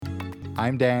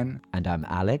I'm Dan. And I'm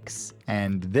Alex.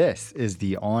 And this is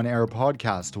the On Air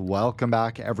Podcast. Welcome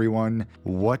back, everyone.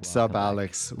 What's up,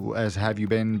 Alex? Have you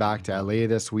been back to LA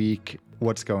this week?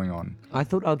 What's going on? I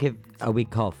thought I'll give a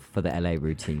week off for the LA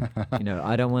routine.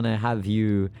 I don't want to have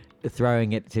you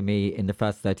throwing it to me in the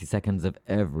first 30 seconds of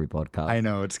every podcast. I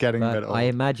know, it's getting a bit old. I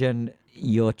imagine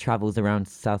your travels around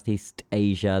Southeast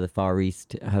Asia, the Far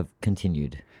East, have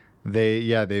continued.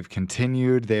 They've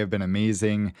continued. They have been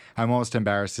amazing. I'm almost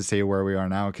embarrassed to say where we are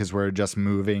now because we're just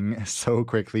moving so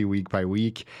quickly week by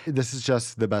week. This is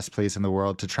just the best place in the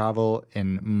world to travel,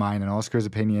 in mine and Oscar's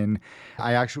opinion.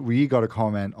 We got a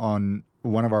comment on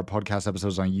one of our podcast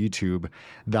episodes on YouTube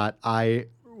that I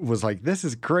was like, this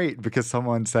is great, because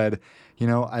someone said,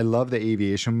 I love the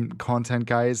aviation content,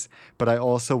 guys, but I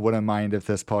also wouldn't mind if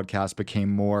this podcast became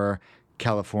more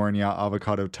California,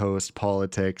 avocado toast,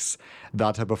 politics,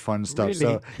 that type of fun stuff.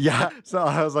 Really? So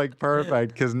I was like,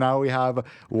 perfect, because now we have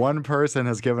one person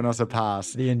has given us a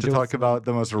pass to talk about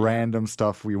the most random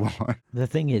stuff we want. The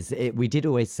thing is, we did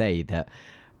always say that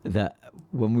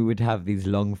when we would have these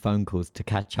long phone calls to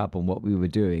catch up on what we were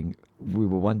doing, we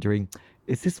were wondering,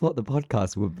 is this what the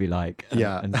podcast would be like?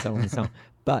 And so on and so on.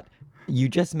 But you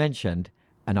just mentioned,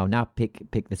 and I'll now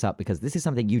pick this up because this is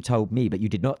something you told me, but you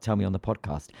did not tell me on the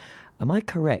podcast. Am I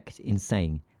correct in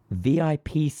saying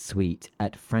VIP suite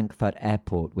at Frankfurt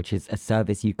Airport, which is a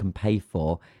service you can pay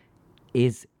for,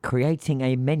 is creating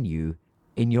a menu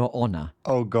in your honor?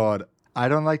 Oh, God. I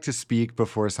don't like to speak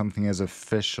before something is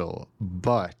official,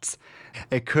 but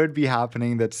it could be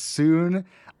happening that soon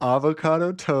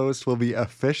avocado toast will be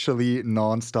officially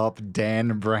Nonstop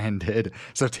Dan branded.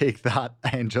 So take that,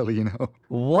 Angelino.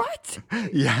 What?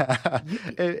 Yeah.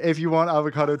 If you want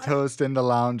avocado toast in the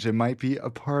lounge, it might be a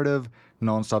part of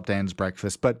Nonstop Dan's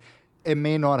breakfast, but it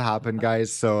may not happen,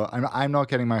 guys. So I'm not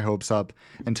getting my hopes up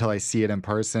until I see it in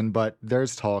person, but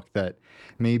there's talk that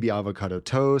maybe avocado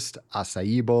toast,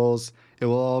 acai bowls, it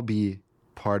will all be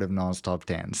part of Nonstop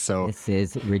Dan. So this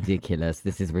is ridiculous.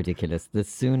 The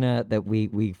sooner that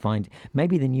we find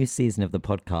maybe the new season of the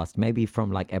podcast, maybe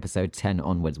from like episode 10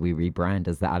 onwards, we rebrand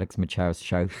as the Alex Macheros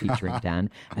Show featuring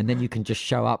Dan, and then you can just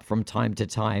show up from time to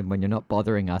time when you're not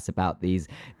bothering us about these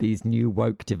new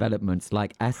woke developments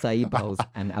like acai bowls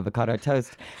and avocado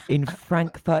toast in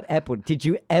Frankfurt Airport. Did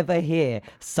you ever hear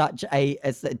such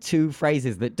two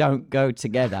phrases that don't go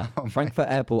together? Frankfurt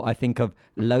Airport, I think of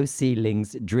low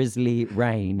ceilings, drizzly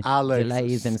rain, Alex,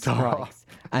 delays and strikes,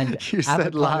 and you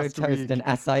said avocado toast and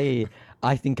acai.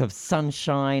 I think of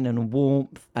sunshine and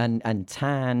warmth and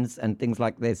tans and things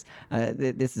like this.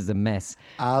 This is a mess.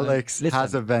 Alex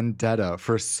has a vendetta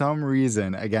for some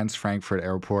reason against Frankfurt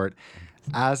Airport.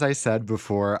 As I said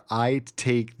before, I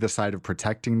take the side of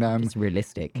protecting them. It's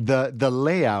realistic. The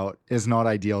layout is not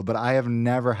ideal, but I have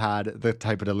never had the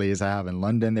type of delays I have in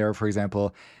London there, for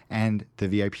example. And the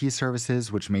VIP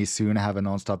services, which may soon have a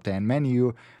Nonstop Dan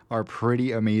menu, are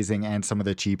pretty amazing and some of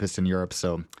the cheapest in Europe.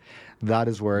 So that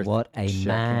is worth What a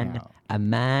man, out. a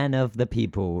man of the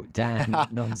people, Dan.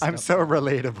 Nonstop. I'm so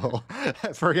relatable.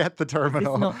 Forget the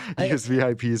terminal. Use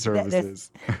VIP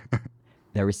services.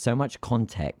 There is so much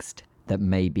context that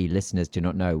maybe listeners do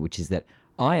not know, which is that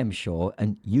I am sure,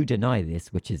 and you deny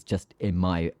this, which is just in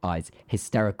my eyes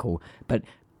hysterical, but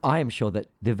I am sure that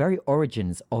the very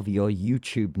origins of your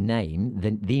YouTube name,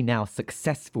 the now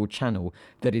successful channel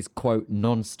that is, quote,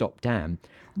 Nonstop Dan,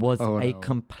 was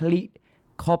complete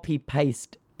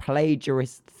copy-paste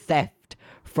plagiarist theft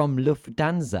from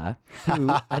Lufthansa,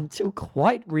 who, until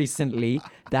quite recently,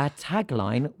 their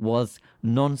tagline was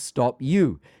 "Non-stop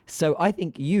you." So I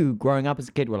think you, growing up as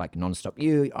a kid, were like, "Non-stop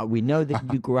you." We know that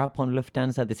you grew up on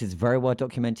Lufthansa. This is very well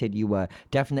documented. You were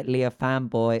definitely a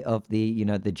fanboy of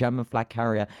the German flag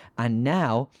carrier, and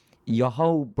now your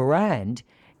whole brand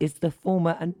is the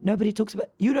former. And nobody talks about.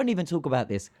 You don't even talk about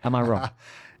this. Am I wrong?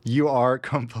 You are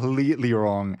completely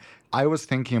wrong. I was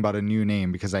thinking about a new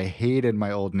name because I hated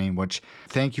my old name, which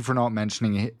thank you for not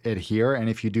mentioning it here. And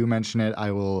if you do mention it,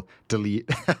 I will delete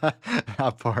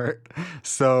that part.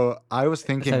 So I was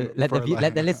thinking... So let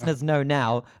the listeners know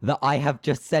now that I have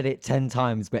just said it 10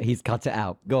 times, but he's cut it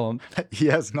out. Go on. He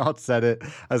has not said it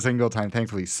a single time,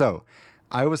 thankfully. So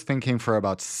I was thinking for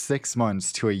about 6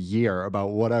 months to a year about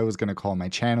what I was going to call my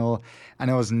channel.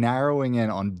 And I was narrowing in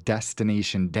on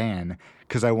Destination Dan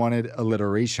because I wanted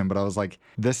alliteration, but I was like,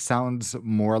 this sounds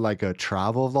more like a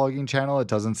travel vlogging channel. It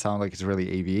doesn't sound like it's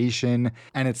really aviation.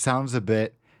 And it sounds a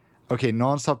bit, okay,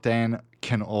 Nonstop Dan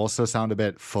can also sound a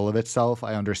bit full of itself,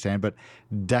 I understand, but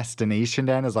Destination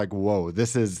Dan is like, whoa,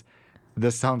 this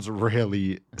sounds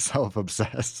really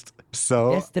self-obsessed.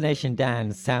 So Destination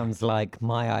Dan sounds like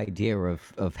my idea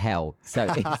of hell. So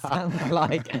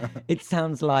it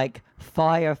sounds like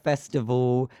fire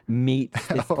festival meets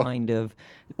this kind of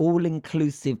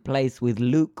all-inclusive place with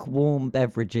lukewarm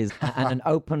beverages and an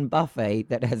open buffet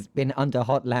that has been under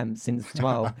hot lamps since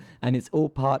 12, and it's all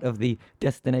part of the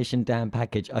Destination Dan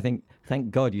package. I think,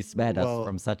 thank God you spared us Well,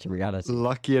 from such a reality.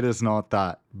 lucky it is not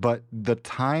that. But the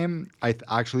time I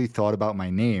actually thought about my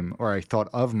name, or I thought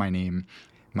of my name,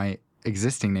 my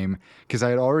existing name, because I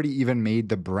had already even made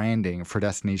the branding for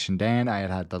Destination Dan. I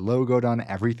had the logo done,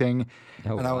 everything.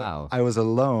 Oh, And wow. I was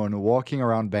alone walking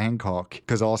around Bangkok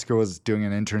because Oscar was doing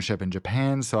an internship in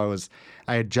Japan. So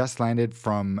I had just landed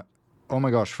from, oh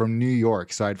my gosh, from New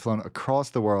York. So I'd flown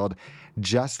across the world,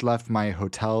 just left my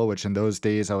hotel, which in those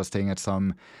days I was staying at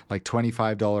some like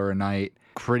 $25 a night,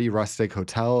 pretty rustic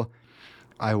hotel.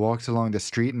 I walked along the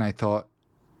street and I thought,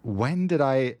 when did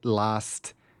I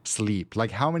last sleep?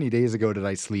 Like, how many days ago did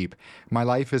I sleep? My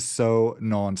life is so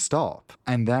nonstop.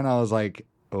 And then I was like,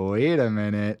 wait a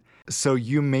minute. So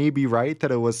you may be right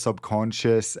that it was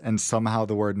subconscious and somehow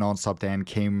the word nonstop Dan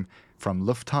came from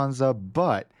Lufthansa.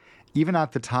 But even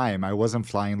at the time, I wasn't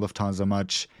flying Lufthansa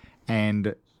much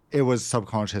and it was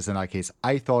subconscious in that case.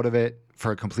 I thought of it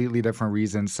for a completely different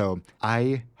reason. So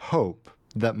I hope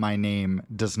that my name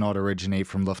does not originate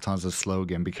from Lufthansa's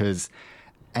slogan because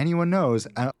anyone knows.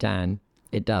 Dan,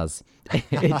 it does.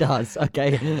 It does.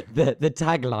 Okay. The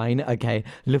tagline, okay,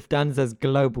 Lufthansa's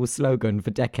global slogan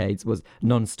for decades was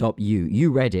non-stop you.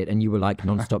 You read it and you were like,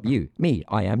 non-stop you. Me,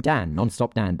 I am Dan.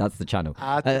 Non-stop Dan. That's the channel.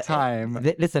 At the time,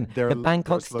 listen, the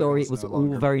Bangkok story, it was all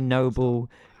very noble.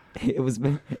 It was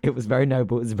very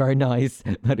noble. It was very nice.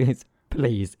 But it's,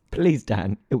 please,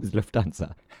 Dan, it was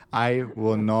Lufthansa. I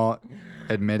will not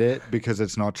admit it because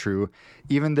it's not true.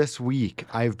 Even this week,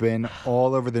 I've been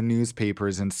all over the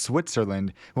newspapers in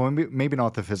Switzerland. Well, maybe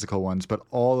not the physical ones, but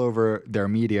all over their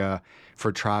media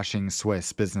for trashing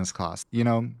Swiss business class. You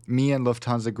know, me and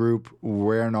Lufthansa Group,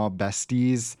 we're not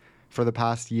besties for the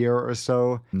past year or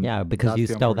so. Yeah, because you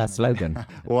stole that slogan.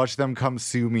 Watch them come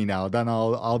sue me now. Then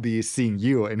I'll be seeing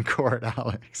you in court,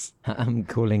 Alex. I'm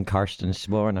calling Karsten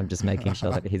Schmor and I'm just making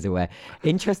sure that he's aware.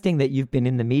 Interesting that you've been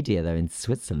in the media though in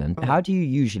Switzerland. How do you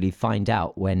usually find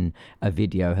out when a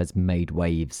video has made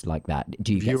waves like that?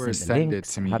 Do you Viewers get send it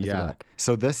links? to me, How does it yeah. work?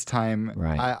 So this time,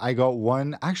 Right. I got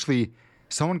one. Actually,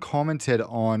 someone commented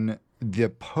on the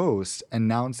post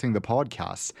announcing the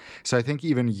podcast. So I think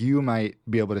even you might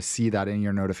be able to see that in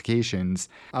your notifications.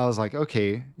 I was like,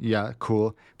 okay, yeah,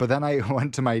 cool. But then I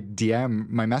went to my DM,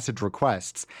 my message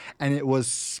requests, and it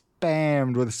was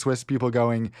spammed with Swiss people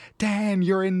going, Dan,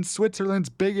 you're in Switzerland's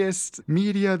biggest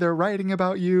media. They're writing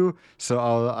about you. So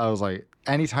I was like,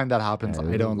 anytime that happens,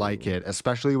 I don't like it,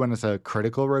 especially when it's a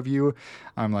critical review.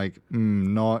 I'm like,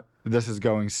 not. This is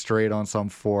going straight on some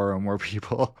forum where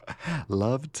people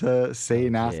love to say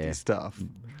nasty stuff.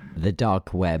 The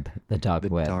dark web. The dark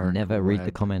web. dark Never read the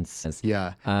web. comments.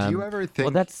 Yeah. Do you ever think?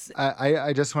 Well, that's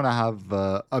I just want to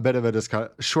have a bit of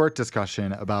a short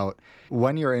discussion about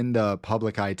when you're in the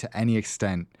public eye to any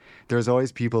extent. There's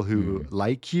always people who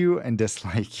like you and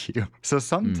dislike you. So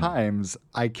sometimes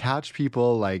I catch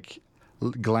people like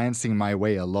glancing my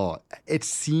way a lot. It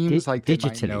seems like they might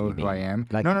digitally, know you who I mean? am.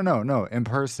 Like- No, in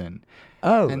person.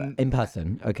 oh, and- in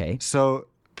person. Okay. So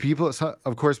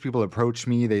of course, people approach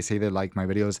me. They say they like my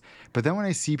videos. But then when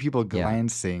I see people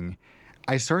glancing,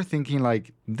 I start thinking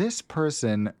like, this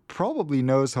person probably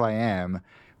knows who I am,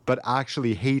 but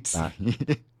actually hates me.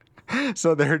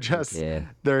 So they're just,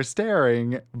 they're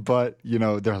staring, but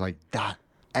they're like, that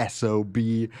SOB.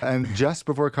 And just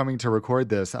before coming to record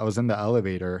this, I was in the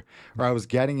elevator, or I was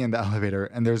getting in the elevator,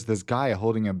 and there's this guy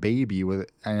holding a baby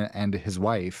and his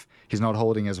wife. He's not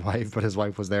holding his wife, but his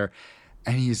wife was there.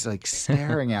 And he's like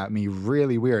staring at me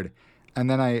really weird. And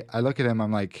then I look at him,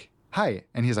 I'm like, hi.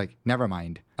 And he's like, never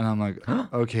mind. And I'm like,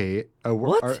 okay.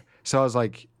 What? So I was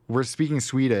like, we're speaking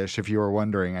Swedish, if you were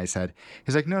wondering, I said.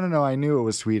 He's like, no, I knew it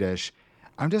was Swedish.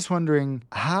 I'm just wondering,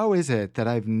 how is it that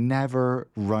I've never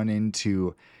run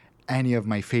into any of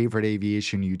my favorite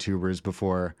aviation YouTubers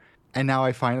before, and now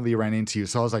I finally ran into you?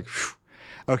 So I was like, phew.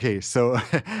 Okay, so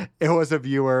it was a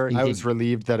viewer. I was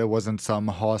relieved that it wasn't some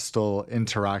hostile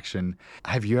interaction.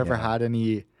 Have you ever had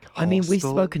any I mean, we've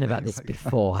hostile- spoken about this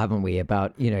before, haven't we?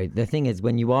 About, the thing is,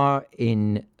 when you are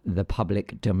in the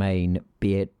public domain,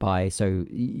 be it by, so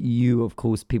you, of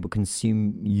course, people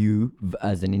consume you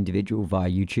as an individual via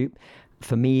YouTube.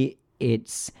 For me,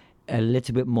 it's a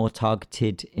little bit more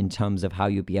targeted in terms of how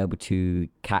you'll be able to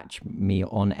catch me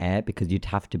on air, because you'd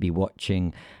have to be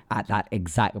watching at that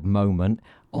exact moment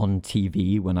on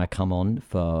TV when I come on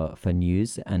for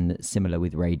news, and similar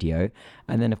with radio.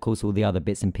 And then, of course, all the other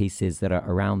bits and pieces that are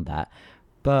around that.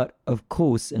 But of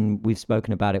course, and we've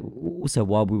spoken about it also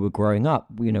while we were growing up,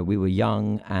 we were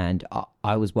young and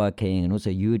I was working and also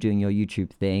you were doing your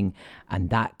YouTube thing. And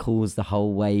that caused the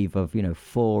whole wave of,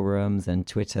 forums and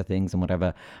Twitter things and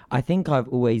whatever. I think I've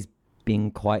always been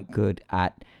quite good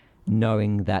at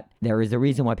knowing that there is a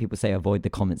reason why people say avoid the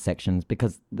comment sections,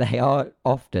 because they are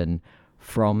often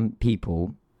from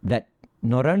people that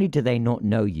not only do they not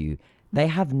know you, they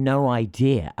have no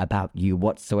idea about you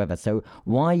whatsoever. So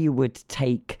why you would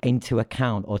take into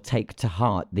account or take to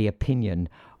heart the opinion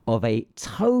of a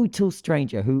total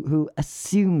stranger who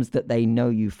assumes that they know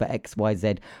you for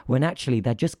XYZ, when actually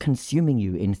they're just consuming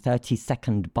you in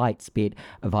 30-second bites, be it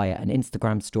via an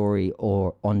Instagram story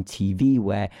or on TV,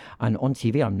 and on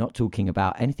TV, I'm not talking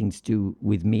about anything to do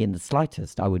with me in the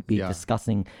slightest. I would be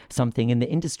discussing something in the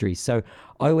industry. So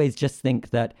I always just think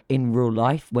that in real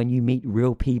life, when you meet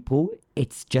real people,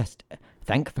 it's just,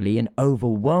 thankfully, an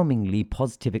overwhelmingly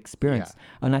positive experience.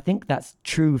 And I think that's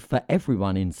true for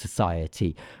everyone in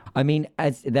society. I mean,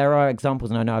 as there are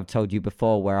examples, and I know I've told you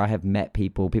before, where I have met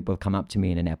people have come up to me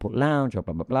in an airport lounge or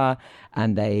blah, blah, blah.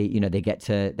 And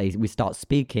we start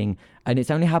speaking. And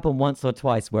it's only happened once or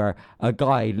twice where a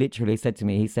guy literally said to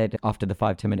me, he said after the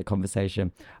 5-10 minute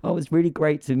conversation, "Oh, it was really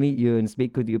great to meet you and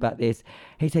speak with you about this."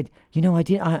 He said,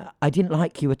 I didn't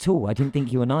like you at all. I didn't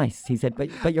think you were nice. He said,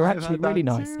 but you're actually really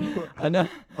nice. And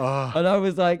I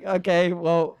was like, okay,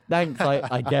 well, thanks,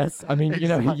 I guess. I mean,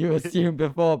 exactly. You assumed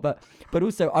before, but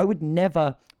also I would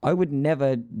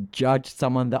never judge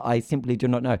someone that I simply do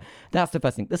not know. That's the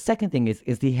first thing. The second thing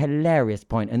is the hilarious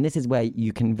point, and this is where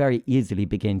you can very easily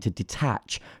begin to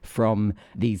detach from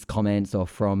these comments or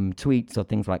from tweets or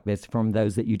things like this from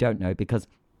those that you don't know, because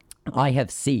I have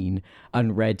seen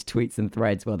unread tweets and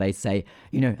threads where they say,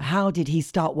 how did he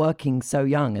start working so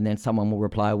young? And then someone will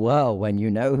reply, well, when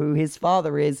you know who his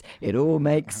father is, it all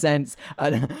makes sense.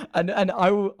 And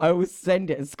I will send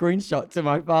it a screenshot to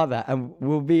my father and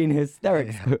we'll be in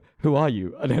hysterics. Yeah. Who are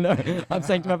you? I don't know. I'm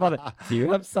saying to my father, do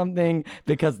you have something?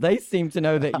 Because they seem to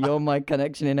know that you're my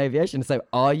connection in aviation. So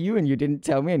are you? And you didn't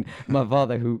tell me. And my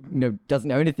father, who doesn't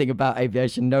know anything about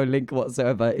aviation, no link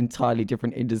whatsoever, entirely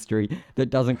different industry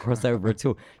that doesn't cross over at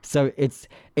all. So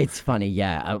it's funny,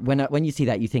 yeah. When you see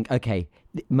that, you think, okay,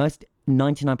 most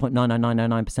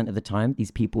 99.99999% of the time,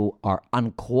 these people are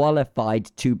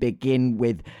unqualified to begin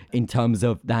with in terms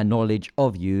of their knowledge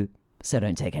of you. So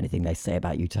don't take anything they say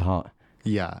about you to heart.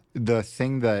 Yeah, the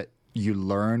thing that you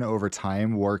learn over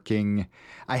time working,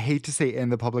 I hate to say in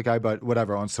the public eye, but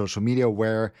whatever, on social media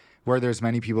where there's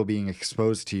many people being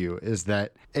exposed to you, is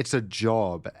that it's a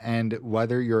job. And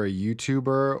whether you're a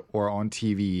YouTuber or on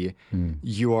TV,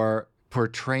 you are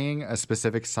portraying a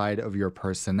specific side of your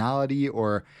personality,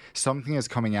 or something is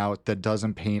coming out that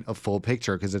doesn't paint a full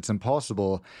picture, because it's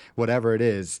impossible, whatever it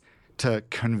is, to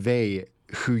convey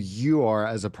who you are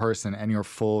as a person and your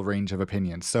full range of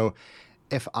opinions. So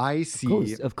if I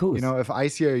see, of course. If I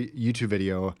see a YouTube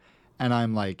video and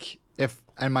I'm like,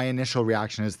 and my initial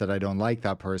reaction is that I don't like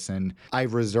that person, I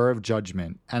reserve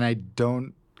judgment and I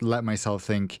don't let myself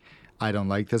think I don't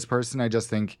like this person. I just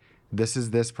think this is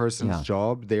this person's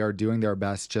job. They are doing their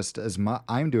best just as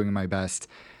I'm doing my best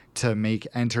to make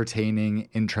entertaining,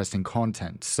 interesting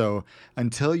content. So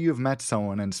until you've met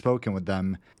someone and spoken with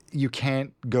them, you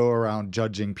can't go around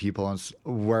judging people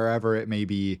wherever it may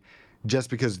be,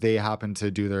 just because they happen to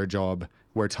do their job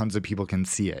where tons of people can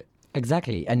see it.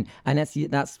 Exactly, and that's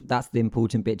the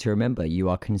important bit to remember. You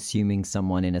are consuming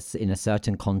someone in a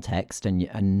certain context, and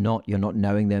you're not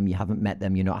knowing them. You haven't met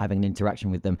them. You're not having an interaction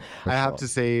with them. I have to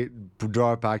say,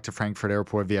 draw it back to Frankfurt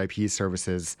Airport VIP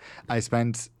services. I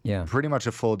spent pretty much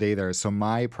a full day there. So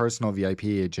my personal VIP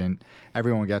agent,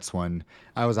 everyone gets one.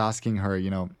 I was asking her,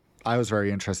 I was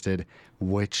very interested.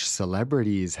 Which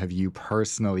celebrities have you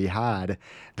personally had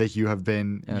that you've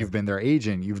been their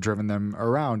agent, you've driven them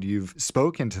around, you've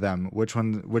spoken to them?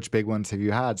 Which big ones have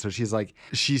you had? So she's like,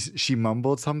 she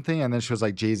mumbled something and then she was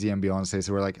like, Jay-Z and Beyonce.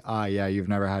 So we're like, yeah, you've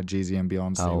never had Jay-Z and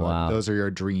Beyonce. Oh, wow. Those are your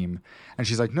dream. And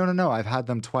she's like, no, I've had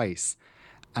them twice.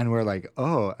 And we're like,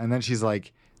 oh. And then she's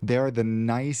like, they're the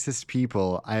nicest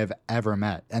people I have ever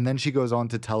met. And then she goes on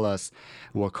to tell us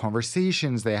what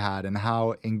conversations they had and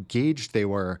how engaged they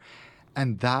were.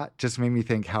 And that just made me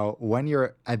think how when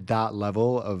you're at that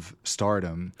level of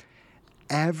stardom,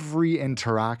 every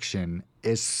interaction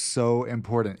is so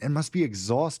important. It must be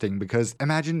exhausting, because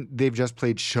imagine they've just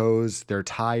played shows, they're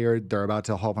tired, they're about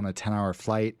to hop on a 10-hour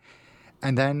flight,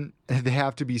 and then they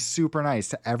have to be super nice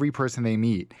to every person they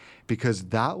meet, because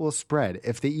that will spread.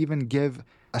 If they even give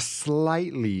a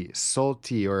slightly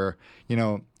salty or,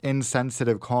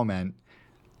 insensitive comment,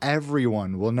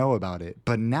 everyone will know about it.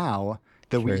 But now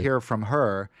that we True. hear from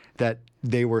her that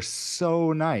they were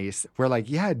so nice. We're like,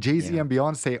 yeah, Jay-Z Yeah. and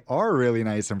Beyonce are really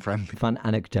nice and friendly. Fun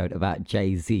anecdote about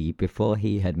Jay-Z before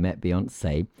he had met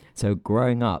Beyonce. So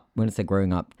growing up, when I say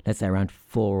growing up, let's say around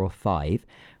 4 or 5,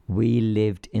 we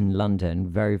lived in London,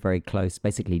 very, very close,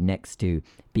 basically next to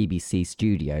BBC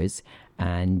Studios.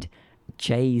 And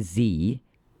Jay-Z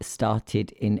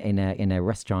started in a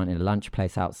restaurant, in a lunch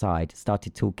place outside,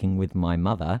 started talking with my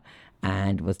mother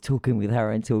and was talking with her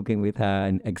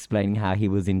and explaining how he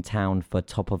was in town for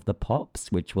Top of the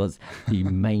Pops, which was the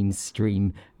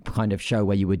mainstream kind of show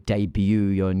where you would debut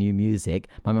your new music.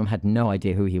 My mum had no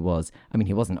idea who he was. I mean,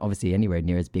 he wasn't obviously anywhere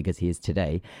near as big as he is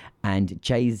today. And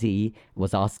Jay-Z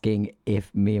was asking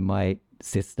if me and my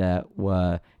sister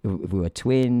if we were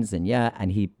twins,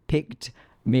 and he picked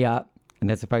me up, and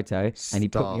there's a photo, and he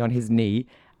put me on his knee,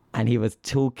 and he was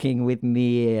talking with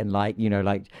me and like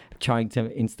trying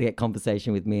to instigate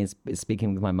conversation with me and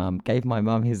speaking with my mum, gave my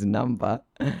mum his number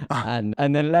and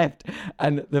then left.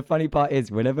 And the funny part is,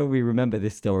 whenever we remember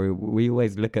this story, we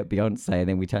always look at Beyonce and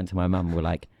then we turn to my mum and we're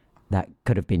like, that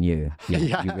could have been you.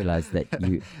 Yeah. You realize that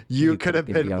you could have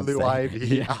been Beyonce. Blue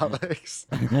Ivy, Alex.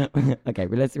 Okay,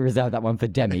 well, let's reserve that one for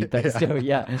Demi. But still,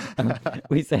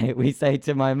 we say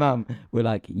to my mum, we're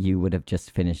like, you would have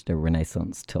just finished a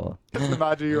Renaissance tour. Just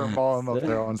imagine your mom up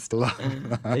there on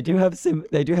Stallone.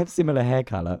 They do have similar hair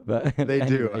color, but They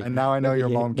do, anyway, and now I know your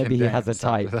mom can maybe he has a dance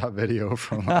type. after that video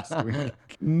from last week.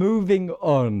 Moving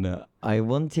on, I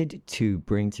wanted to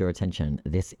bring to your attention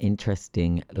this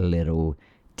interesting little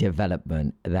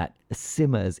development that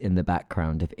simmers in the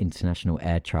background of international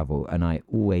air travel, and I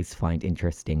always find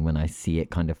interesting when I see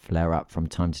it kind of flare up from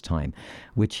time to time,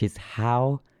 which is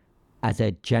how, as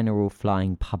a general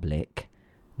flying public,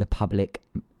 the public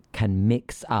can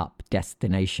mix up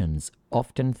destinations,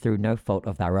 often through no fault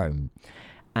of their own.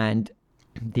 And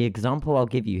the example I'll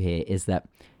give you here is that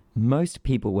most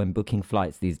people, when booking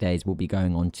flights these days, will be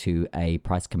going onto a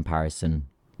price comparison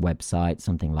website,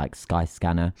 something like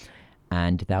Skyscanner,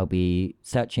 and they'll be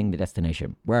searching the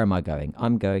destination. Where am I going?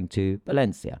 I'm going to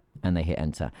Valencia. And they hit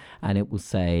enter. And it will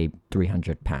say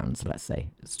 £300, let's say.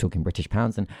 It's talking British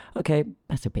pounds. And okay,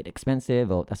 that's a bit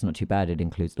expensive, or that's not too bad. It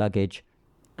includes luggage.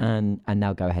 And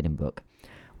now go ahead and book.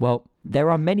 Well, there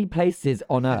are many places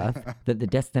on Earth that the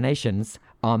destinations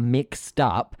are mixed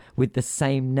up with the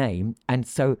same name. And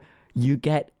so you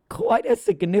get quite a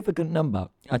significant number.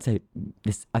 I'd say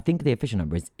this, I think the official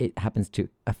number is, it happens to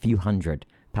a few hundred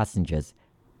passengers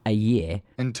a year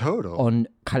In total? on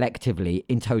collectively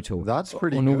in total. That's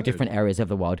pretty on all good. different areas of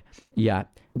the world. Yeah,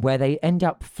 where they end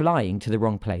up flying to the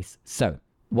wrong place. So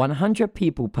 100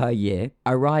 people per year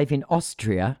arrive in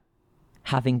Austria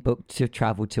having booked to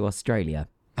travel to Australia.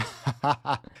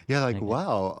 Yeah, like,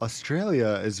 wow,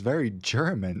 Australia is very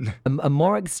German. A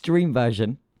more extreme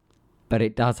version, but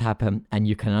it does happen, and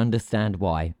you can understand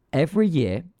why. Every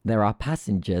year there are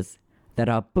passengers that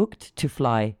are booked to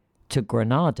fly to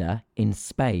Granada in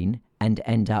Spain and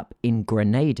end up in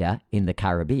Grenada in the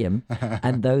Caribbean,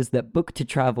 and those that book to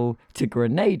travel to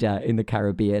Grenada in the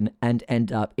Caribbean and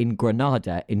end up in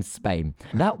Granada in Spain.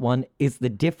 That one is the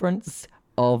difference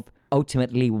of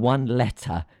ultimately one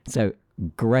letter. So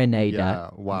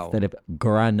Grenada instead of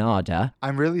Granada.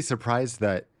 I'm really surprised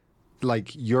that,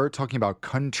 like, you're talking about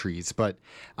countries, but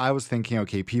I was thinking,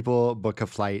 okay, people book a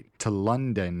flight to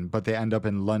London, but they end up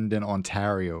in London,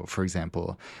 Ontario, for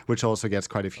example, which also gets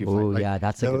quite a few flights. Oh, yeah,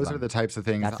 that's a good Those one. are the types of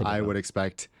things That's a good I one. would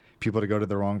expect people to go to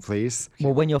the wrong place.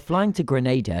 Well, when you're flying to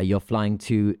Grenada, you're flying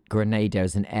to Grenada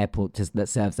as an airport that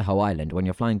serves the whole island. When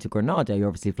you're flying to Granada, you're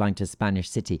obviously flying to a Spanish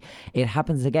city. It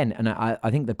happens again. And I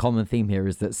think the common theme here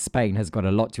is that Spain has got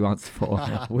a lot to answer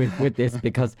for with this,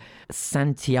 because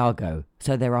Santiago.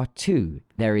 So there are two.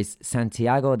 There is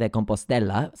Santiago de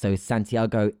Compostela, so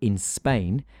Santiago in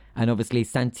Spain, and obviously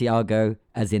Santiago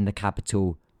as in the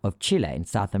capital of Chile in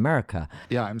South America.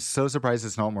 Yeah, I'm so surprised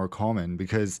it's not more common,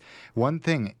 because one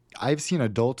thing, I've seen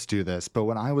adults do this, but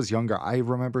when I was younger, I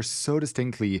remember so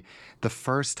distinctly the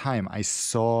first time I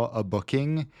saw a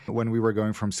booking when we were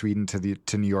going from Sweden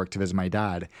to New York to visit my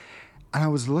dad. And I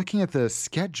was looking at the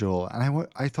schedule and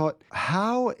I thought,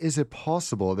 how is it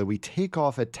possible that we take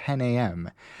off at 10 a.m.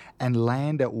 and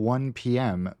land at 1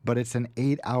 p.m., but it's an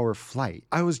 8-hour flight?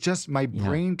 My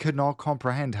brain could not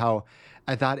comprehend how,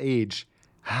 at that age,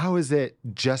 how is it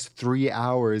just 3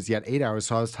 hours yet 8 hours?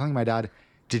 So I was telling my dad,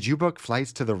 did you book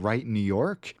flights to the right New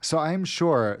York? So I'm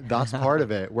sure that's part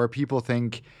of it, where people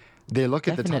think, they look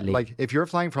at the time, Definitely. like if you're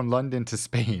flying from London to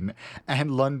Spain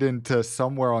and London to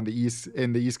somewhere on the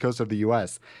east coast of the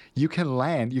US, you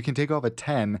can take off at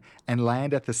 10 and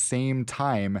land at the same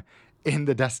time in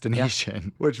the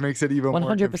destination, which makes it even more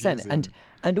 100%. confusing.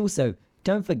 And also,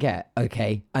 Don't forget,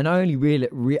 okay, and I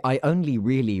only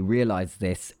really realized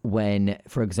this when,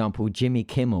 for example, Jimmy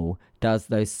Kimmel does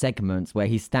those segments where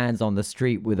he stands on the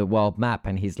street with a world map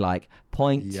and he's like,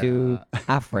 point to Yeah.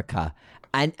 Africa,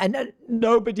 and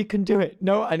nobody can do it.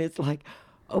 No, and it's like,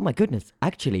 oh my goodness,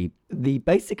 actually, the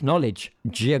basic knowledge,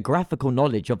 geographical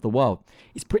knowledge of the world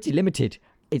is pretty limited.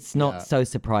 It's not Yeah. so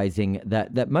surprising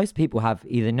that most people have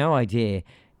either no idea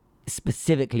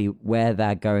specifically where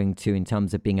they're going to in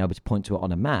terms of being able to point to it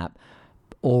on a map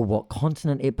or what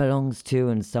continent it belongs to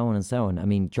and so on and so on. I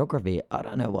mean, geography, I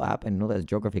don't know what happened in all those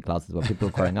geography classes where people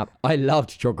were growing up. I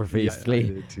loved geography, Yeah, I Slee.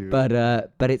 did too.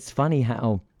 But it's funny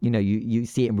how, you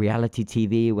see it in reality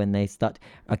TV when they start.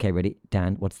 Okay, ready?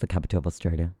 Dan, what's the capital of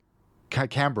Australia?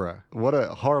 Canberra. What a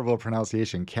horrible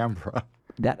pronunciation, Canberra.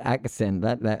 That accent,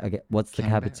 okay. What's the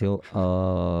Canberra. capital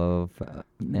of?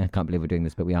 I can't believe we're doing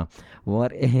this, but we are.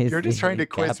 What is? You're just the trying to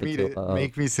quiz me to capital of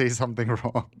make me say something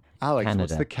wrong. Alex, what's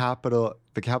Canada? the capital?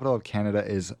 The capital of Canada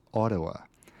is Ottawa.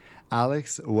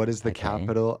 Alex, what is the Okay.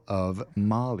 capital of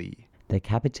Mali? The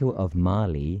capital of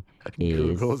Mali is.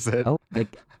 Google's it. Oh,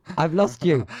 I've lost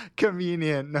you.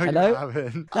 Convenient. No, Hello? you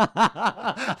haven't.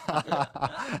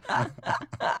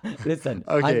 Listen,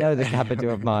 I Okay. know the capital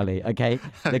of Mali. Okay,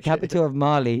 the capital of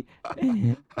Mali.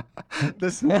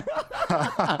 This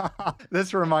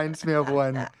this reminds me of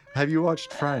when. Have you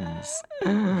watched Friends?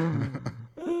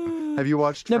 Have you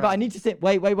watched? No, but I Friends? need to say.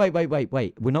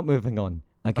 Wait. We're not moving on.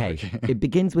 Okay. It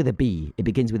begins with a B.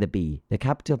 The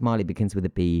capital of Mali begins with a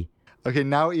B. Okay,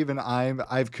 now even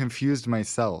I've confused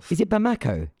myself. Is it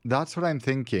Bamako? That's what I'm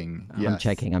thinking. I'm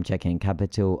checking.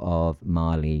 Capital of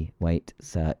Mali. Wait,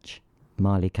 search.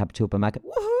 Mali, capital Bamako.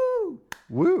 Woohoo!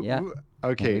 Woo. Yeah. Woo.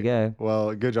 Okay. There we go.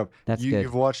 Well, good job. That's good.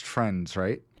 You've watched Friends,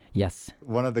 right? Yes.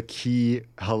 One of the key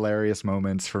hilarious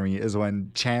moments for me is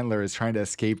when Chandler is trying to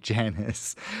escape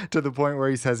Janice to the point where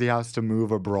he says he has to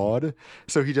move abroad.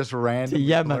 So he just randomly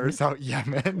Yemen. blurs out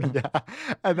Yemen. Yeah.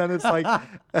 And then it's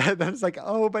like,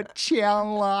 oh, but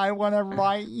Chandler, I want to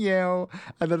write you.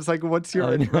 And then it's like, what's your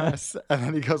Oh, no. address? And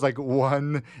then he goes like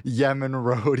 1 Yemen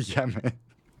Road, Yemen.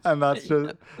 And that's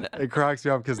just, it cracks me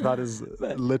up because that is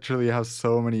literally how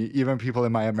so many, even people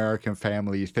in my American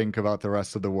family, think about the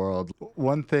rest of the world.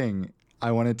 One thing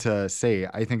I wanted to say,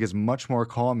 I think is much more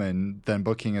common than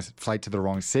booking a flight to the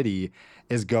wrong city,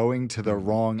 is going to the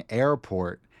wrong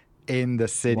airport in the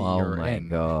city Oh you're my in.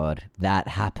 God. That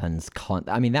happens.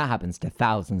 That happens to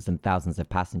thousands and thousands of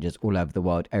passengers all over the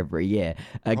world every year.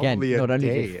 Again, Probably a not only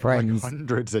day, with like friends.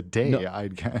 hundreds a day,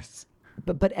 I'd guess.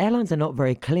 But airlines are not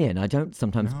very clear, and I don't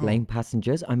sometimes blame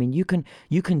passengers. I mean, you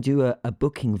can do a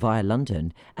booking via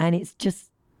London, and it's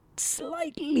just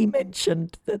slightly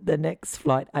mentioned that the next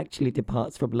flight actually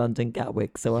departs from London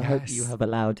Gatwick. So I hope you Yes. have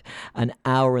allowed an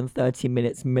hour and 30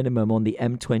 minutes minimum on the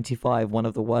M25, one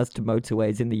of the worst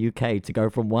motorways in the UK, to go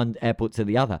from one airport to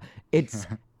the other. It's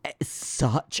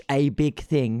such a big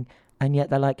thing. And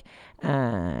yet they're like,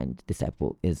 and this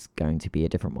airport is going to be a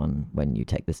different one when you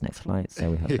take this next flight. So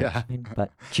we hope that's Yeah. fine.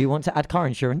 But do you want to add car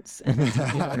insurance?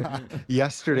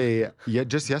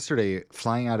 Just yesterday,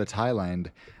 flying out of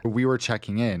Thailand, we were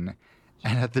checking in,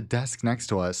 and at the desk next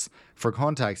to us, for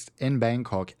context, in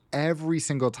Bangkok, every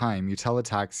single time you tell a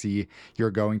taxi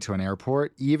you're going to an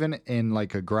airport, even in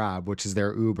like a Grab, which is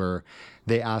their Uber,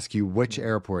 they ask you which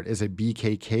airport. Is it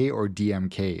BKK or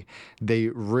DMK? They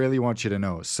really want you to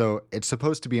know. So it's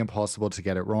supposed to be impossible to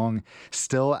get it wrong.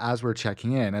 Still, as we're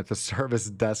checking in at the service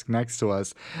desk next to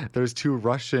us, there's 2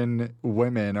 Russian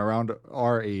women around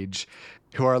our age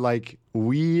who are like,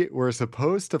 we were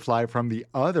supposed to fly from the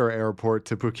other airport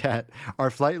to Phuket. Our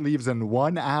flight leaves in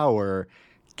 1 hour.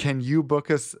 Can you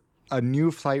book us a new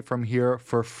flight from here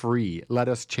for free? Let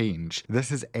us change.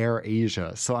 This is Air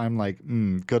Asia. So I'm like,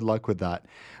 good luck with that.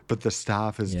 But the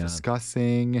staff is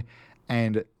discussing.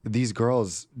 And these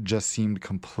girls just seemed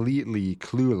completely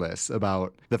clueless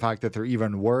about the fact that there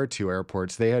even were 2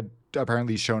 airports. They had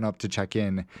apparently shown up to check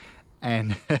in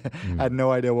and had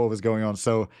no idea what was going on.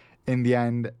 So in the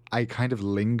end, I kind of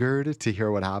lingered to hear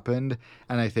what happened.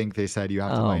 And I think they said you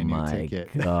have to buy a new ticket.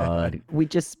 Oh my God. We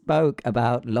just spoke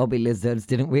about lobby lizards,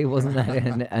 didn't we? Wasn't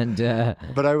that? And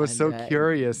But I was so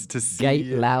curious to see. gate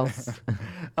louse.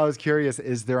 I was curious,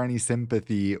 is there any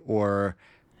sympathy or...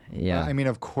 Yeah. I mean,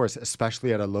 of course,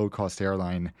 especially at a low-cost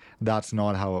airline, that's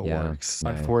not how it works.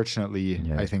 No. Unfortunately,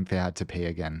 I think they had to pay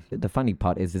again. The funny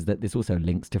part is that this also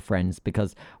links to Friends,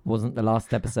 because wasn't the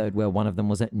last episode where one of them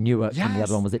was at Newark and the Yes.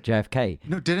 other one was at JFK?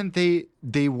 No, didn't they?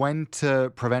 They went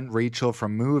to prevent Rachel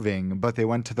from moving, but they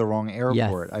went to the wrong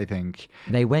airport, I think.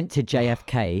 They went to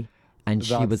JFK and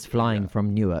she was That's- flying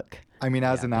from Newark. I mean,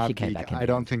 as an She ab came geek, back in I the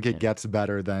don't end. think it gets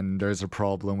better than there's a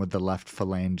problem with the left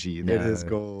phalange. It is No,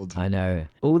 gold. I know.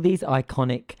 All these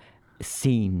iconic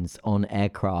scenes on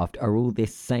aircraft are all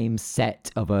this same set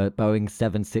of a Boeing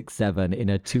 767 in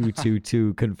a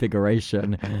 222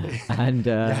 configuration. And,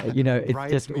 Yeah, it's just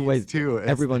Bridesmaids always too. It's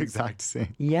the everyone's, exact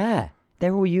same. yeah,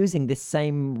 they're all using this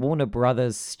same Warner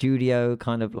Brothers studio,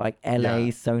 kind of like Yeah. LA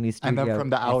Sony And then studio from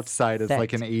the outside, it's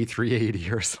like an set.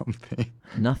 A380 or something.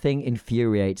 Nothing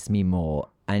infuriates me more.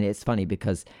 And it's funny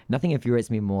because nothing infuriates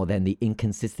me more than the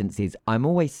inconsistencies. I'm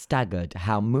always staggered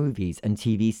how movies and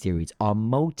TV series are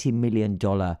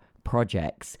multi-million-dollar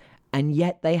projects, and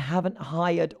yet they haven't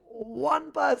hired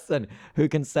one person who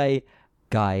can say,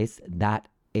 guys, that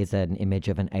is an image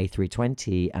of an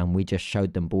A320 and we just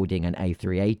showed them boarding an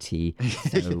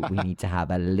A380, so we need to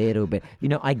have a little bit,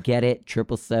 I get it,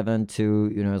 777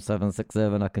 to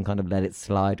 767, I can kind of let it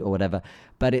slide or whatever,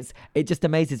 but it just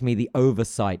amazes me the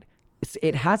oversight.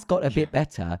 It has got a bit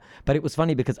better, but it was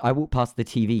funny because I walked past the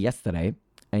TV yesterday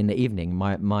in the evening.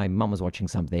 My mum was watching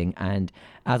something, and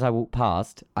as I walked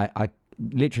past, I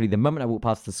literally, the moment I walked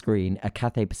past the screen, a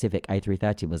Cathay Pacific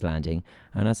A330 was landing,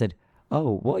 and I said,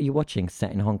 "Oh, what are you watching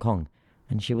set in Hong Kong?"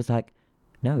 And she was like,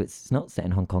 "No, it's not set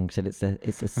in Hong Kong. She said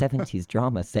it's a 70s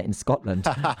drama set in Scotland."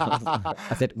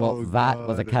 I said, "Well, Oh, that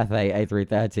was a God. Cathay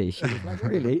A330." She was like,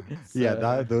 "Really?" Yeah,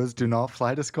 So, those do not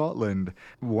fly to Scotland.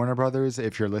 Warner Brothers,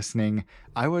 if you're listening,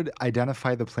 I would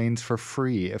identify the planes for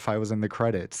free if I was in the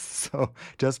credits. So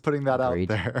just putting that out agreed.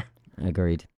 there.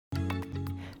 Agreed.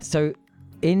 So,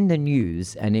 in the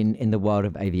news and in the world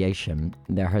of aviation,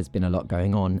 there has been a lot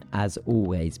going on, as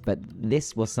always. But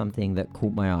this was something that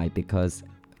caught my eye because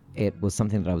it was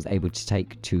something that I was able to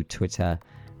take to Twitter,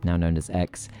 now known as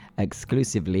X,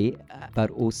 exclusively.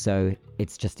 But also,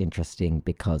 it's just interesting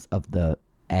because of the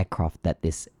aircraft that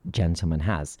this gentleman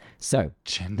has. So,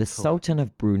 the Sultan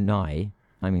of Brunei,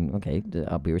 I mean, okay,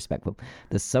 I'll be respectful.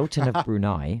 The Sultan of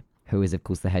Brunei, who is, of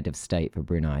course, the head of state for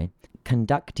Brunei,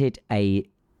 conducted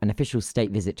an official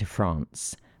state visit to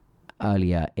France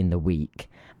earlier in the week.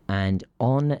 And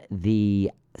on the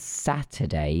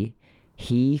Saturday,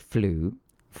 he flew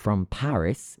from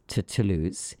Paris to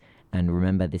Toulouse. And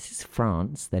remember, this is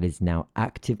France that is now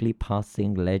actively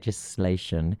passing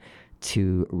legislation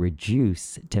to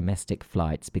reduce domestic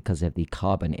flights because of the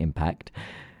carbon impact.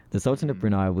 The Sultan of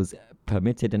Brunei was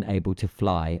permitted and able to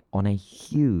fly on a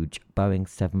huge Boeing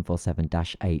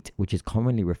 747-8, which is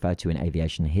commonly referred to in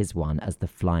aviation, his one, as the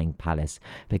Flying Palace,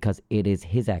 because it is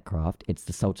his aircraft. It's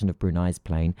the Sultan of Brunei's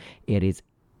plane. It is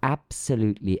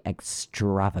absolutely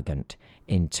extravagant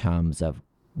in terms of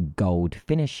gold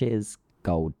finishes,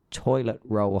 gold toilet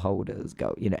roll holders,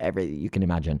 everything you can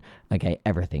imagine. Okay,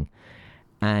 everything.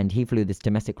 And he flew this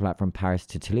domestic flight from Paris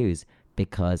to Toulouse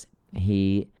because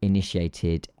he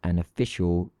initiated an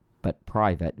official but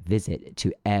private visit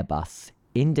to Airbus,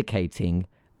 indicating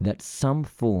that some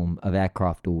form of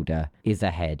aircraft order is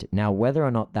ahead. Now, whether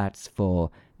or not that's for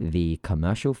the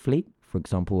commercial fleet, for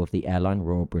example, of the airline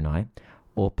Royal Brunei,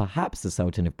 or perhaps the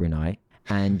Sultan of Brunei,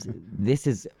 and this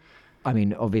is,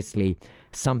 obviously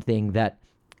something that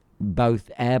both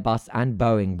Airbus and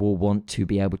Boeing will want to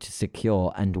be able to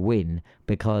secure and win,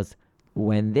 because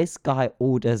when this guy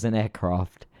orders an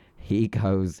aircraft, he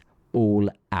goes all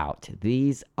out.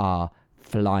 These are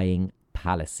flying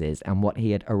palaces, and what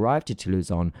he had arrived to Toulouse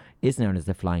on is known as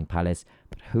the Flying Palace.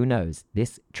 But who knows?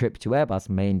 This trip to Airbus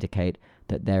may indicate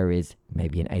that there is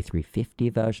maybe an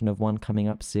A350 version of one coming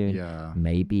up soon. Yeah.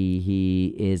 Maybe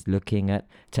he is looking at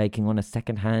taking on a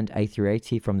second-hand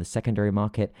A380 from the secondary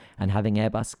market and having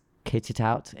Airbus kit it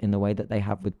out in the way that they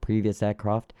have with previous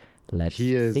aircraft. Let's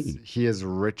see. He is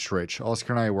rich.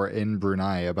 Oscar and I were in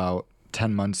Brunei about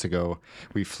 10 months ago.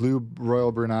 We flew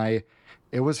Royal Brunei.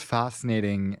 It was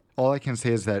fascinating. All I can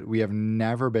say is that we have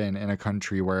never been in a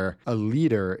country where a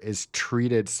leader is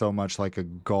treated so much like a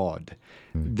god.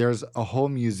 There's a whole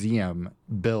museum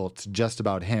built just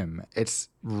about him. It's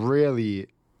really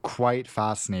quite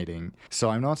fascinating. So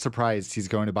I'm not surprised he's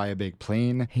going to buy a big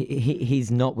plane.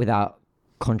 He's not without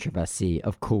controversy,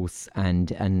 of course, and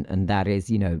that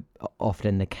is,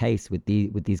 often the case with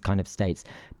these kind of states.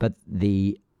 But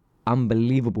the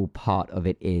unbelievable part of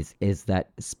it is that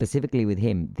specifically with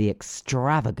him, the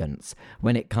extravagance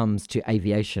when it comes to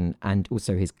aviation and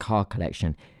also his car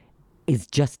collection is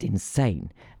just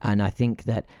insane. And I think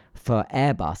that for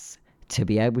Airbus to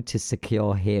be able to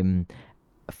secure him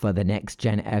for the next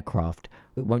gen aircraft,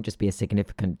 it won't just be a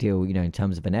significant deal, in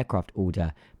terms of an aircraft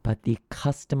order, but the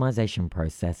customization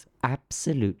process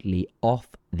absolutely off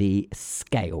the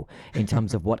scale in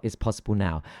terms of what is possible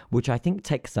now, which I think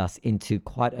takes us into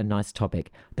quite a nice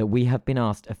topic that we have been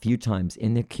asked a few times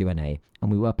in the Q&A,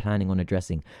 and we were planning on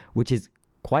addressing, which is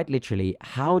quite literally,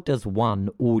 how does one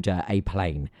order a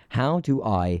plane? How do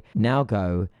I now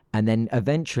go and then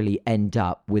eventually end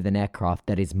up with an aircraft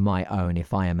that is my own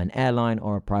if I am an airline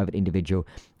or a private individual?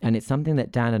 And it's something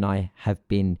that Dan and I have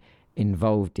been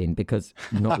involved in, because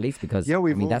not least because Yeah,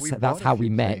 that's how we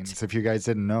met. Planes, if you guys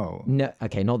didn't know. No,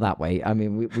 okay, not that way. I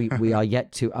mean, we are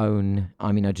yet to own.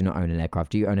 I mean, I do not own an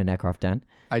aircraft. Do you own an aircraft, Dan?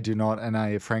 I do not, and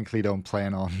I frankly don't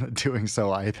plan on doing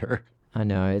so either. I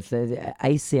know, it's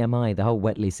ACMI, the whole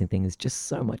wet leasing thing is just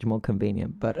so much more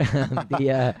convenient. But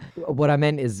what I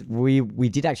meant is we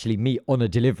did actually meet on a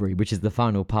delivery, which is the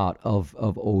final part of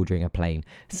ordering a plane.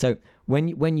 So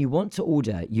when you want to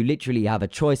order, you literally have a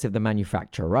choice of the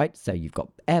manufacturer, right? So you've got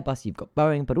Airbus, you've got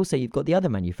Boeing, but also you've got the other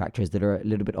manufacturers that are a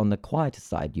little bit on the quieter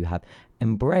side. You have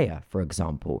Embraer, for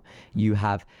example. You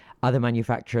have other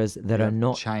manufacturers that are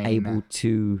not China. able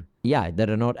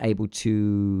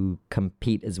to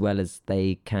compete as well as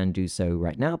they can do so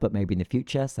right now, but maybe in the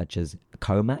future, such as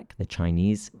Comac, the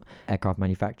Chinese aircraft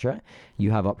manufacturer. You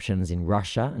have options in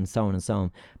Russia and so on and so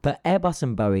on. But Airbus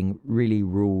and Boeing really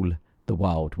rule the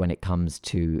world when it comes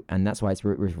to, and that's why it's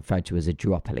referred to as a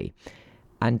duopoly.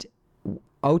 And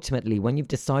ultimately, when you've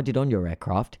decided on your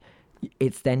aircraft,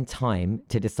 it's then time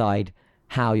to decide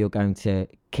how you're going to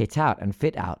kit out and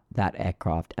fit out that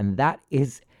aircraft. And that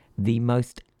is the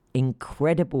most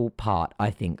incredible part,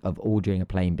 I think, of ordering a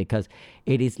plane, because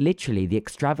it is literally the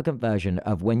extravagant version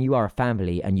of when you are a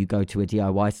family and you go to a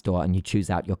DIY store and you choose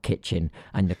out your kitchen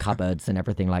and the cupboards and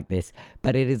everything like this.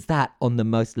 But it is that on the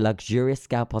most luxurious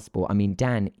scale possible. I mean,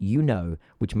 Dan, you know,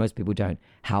 which most people don't,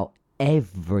 how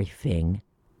everything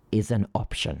is an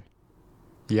option.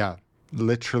 Yeah,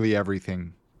 literally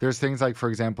everything. There's things like, for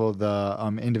example,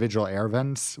 the individual air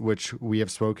vents, which we have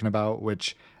spoken about,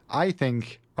 which I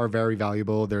think are very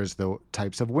valuable. There's the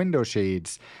types of window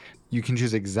shades. You can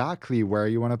choose exactly where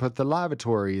you want to put the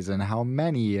lavatories and how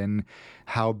many and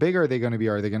how big are they going to be.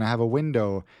 Are they going to have a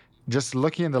window? Just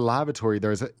looking in the lavatory,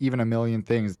 there's even a million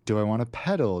things. Do I want a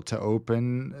pedal to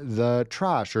open the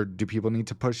trash, or do people need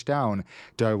to push down?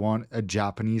 Do I want a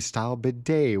Japanese style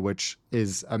bidet, which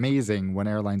is amazing when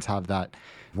airlines have that?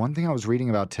 One thing I was reading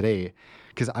about today,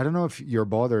 because I don't know if you're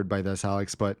bothered by this,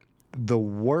 Alex, but the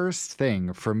worst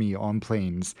thing for me on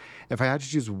planes, if I had to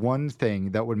choose one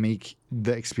thing that would make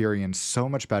the experience so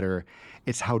much better,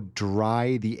 it's how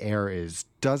dry the air is.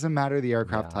 Doesn't matter the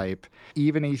aircraft type,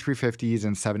 even A350s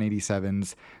and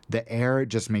 787s, the air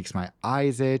just makes my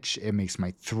eyes itch. It makes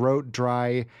my throat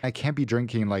dry. I can't be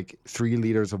drinking like 3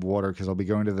 liters of water because I'll be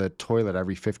going to the toilet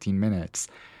every 15 minutes.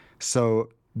 So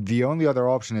the only other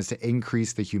option is to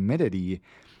increase the humidity.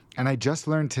 And I just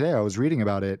learned today, I was reading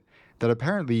about it, that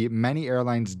apparently many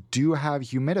airlines do have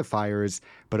humidifiers,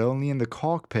 but only in the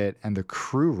cockpit and the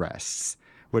crew rests,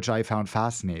 which I found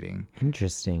fascinating.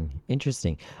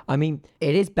 Interesting. I mean,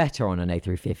 it is better on an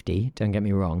A350, don't get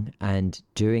me wrong. And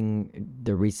doing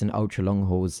the recent ultra long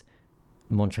hauls,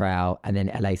 Montreal and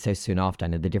then LA so soon after,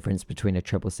 and the difference between a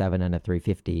 777 and a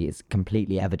 350 is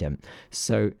completely evident.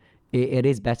 So it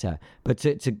is better. But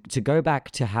to go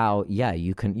back to how,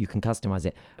 you can customize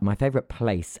it. My favorite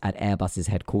place at Airbus's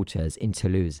headquarters in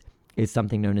Toulouse is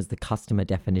something known as the Customer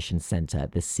Definition Center,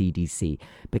 the CDC,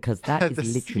 because that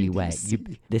is literally CDC.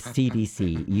 Where the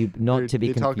CDC, you not to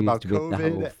be confused with the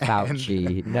whole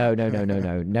Fauci.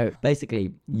 No.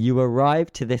 Basically, you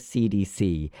arrive to the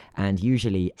CDC, and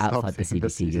usually outside the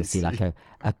CDC, you'll see like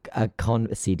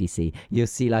you'll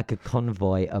see like a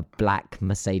convoy of black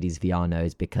Mercedes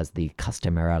Vianos because the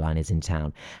customer airline is in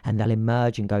town, and they'll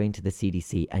emerge and go into the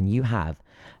CDC, and you have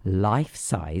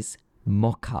life-size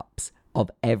mock-ups of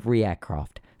every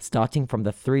aircraft, starting from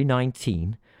the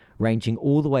 319, ranging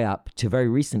all the way up to very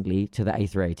recently to the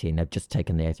A380, and they've just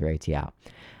taken the A380 out.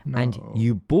 No. And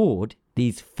you board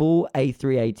these full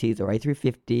A380s or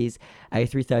A350s,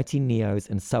 A330neos,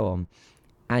 and so on.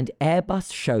 And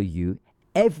Airbus show you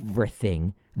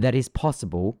everything that is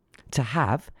possible to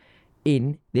have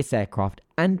in this aircraft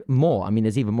and more. I mean,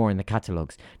 there's even more in the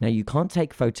catalogs. Now, you can't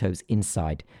take photos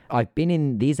inside. I've been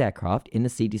in these aircraft in the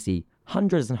CDC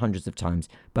hundreds and hundreds of times,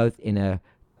 both in a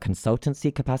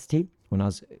consultancy capacity when I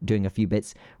was doing a few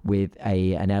bits with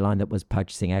an airline that was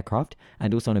purchasing aircraft,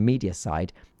 and also on a media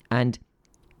side. And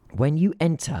when you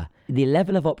enter the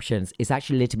level of options is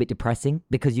actually a little bit depressing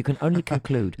because you can only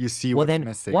conclude. You see well, what's then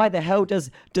missing. why the hell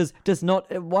does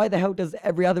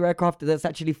every other aircraft that's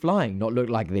actually flying not look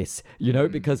like this?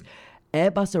 Because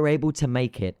Airbus are able to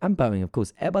make it, and Boeing, of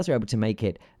course, Airbus are able to make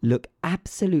it look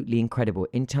absolutely incredible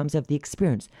in terms of the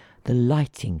experience, the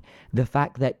lighting, the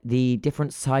fact that the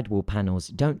different sidewall panels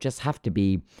don't just have to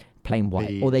be plain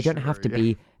white, or they don't have to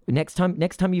be. Next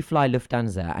time you fly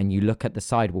Lufthansa and you look at the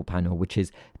sidewall panel, which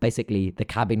is basically the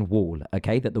cabin wall,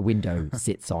 okay, that the window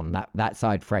sits on, that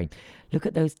side frame. Look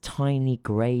at those tiny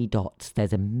grey dots.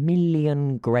 There's a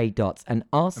million grey dots, and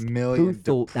ask who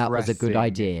thought that was a good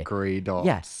idea. Grey dots.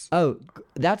 Yes. Oh,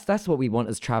 that's what we want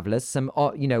as travellers.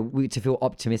 To feel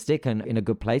optimistic and in a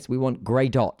good place. We want grey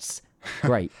dots.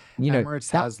 Great.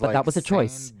 Emirates has but that was a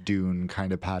choice. Sand dune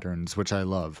kind of patterns, which I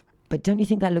love. But don't you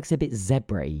think that looks a bit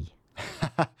zebra-y?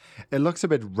 It looks a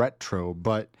bit retro,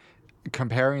 but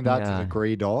comparing that to the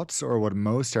grey dots or what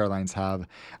most airlines have,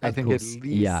 I think at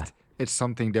least it's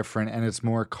something different and it's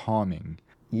more calming.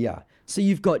 Yeah. So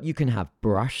you can have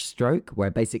brush stroke, where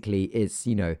basically it's,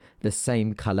 the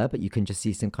same color, but you can just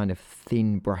see some kind of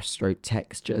thin brush stroke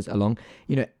textures along.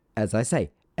 As I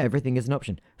say, everything is an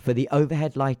option. For the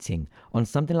overhead lighting, on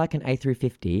something like an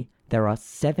A350, there are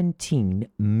 17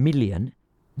 million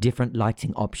different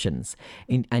lighting options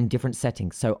and different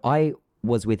settings. So I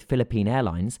was with Philippine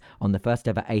Airlines on the first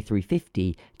ever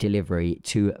A350 delivery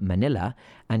to Manila,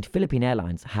 and Philippine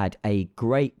Airlines had a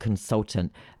great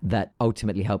consultant that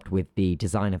ultimately helped with the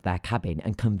design of their cabin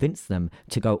and convinced them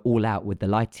to go all out with the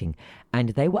lighting. And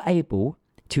they were able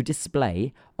to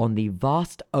display on the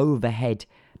vast overhead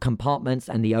compartments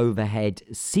and the overhead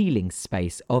ceiling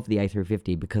space of the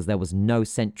A350, because there was no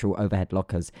central overhead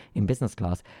lockers in business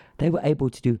class. They were able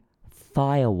to do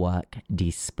firework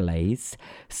displays,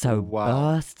 so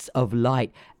bursts of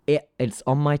light. It's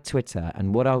on my Twitter,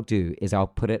 and what I'll do is I'll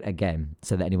put it again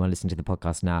so that anyone listening to the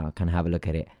podcast now can have a look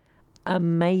at it.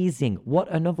 Amazing. What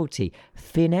a novelty.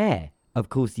 Finnair, of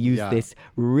course, used this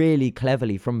really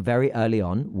cleverly from very early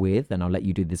on and I'll let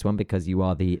you do this one because you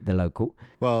are the local.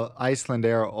 Well, Iceland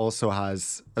Air also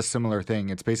has a similar thing.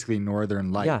 It's basically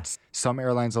northern lights. Yeah. Some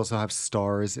airlines also have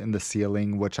stars in the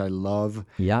ceiling, which I love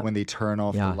when they turn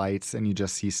off the lights and you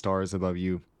just see stars above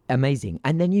you. Amazing.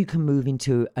 And then you can move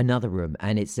into another room,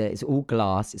 and it's all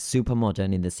glass. It's super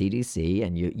modern in the CDC,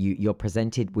 and you're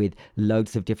presented with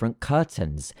loads of different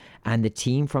curtains, and the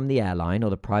team from the airline or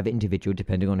the private individual,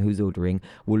 depending on who's ordering,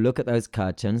 will look at those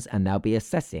curtains and they'll be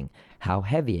assessing how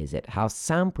heavy is it, how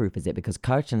soundproof is it, because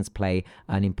curtains play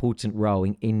an important role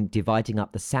in dividing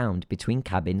up the sound between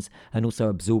cabins and also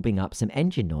absorbing up some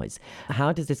engine noise.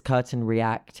 How does this curtain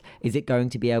react? Is it going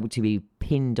to be able to be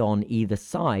pinned on either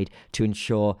side to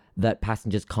ensure that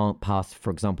passengers can't pass,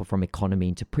 for example, from economy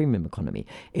into premium economy?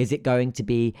 Is it going to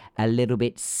be a little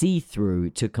bit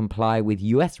see-through to comply with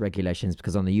US regulations?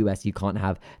 Because on the US, you can't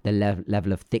have the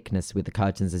level of thickness with the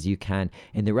curtains as you can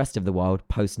in the rest of the world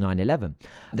post 9/11.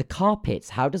 The carpets,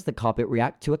 how does the carpet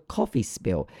react to a coffee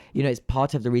spill? It's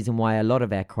part of the reason why a lot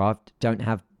of aircraft don't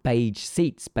have beige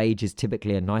seats. Beige is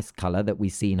typically a nice color that we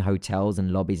see in hotels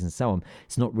and lobbies and so on.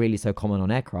 It's not really so common on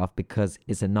aircraft because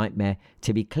it's a nightmare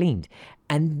to be cleaned.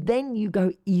 And then you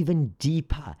go even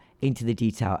deeper into the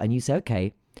detail and you say,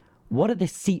 okay, what are the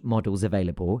seat models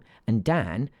available? And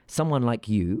Dan, someone like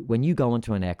you, when you go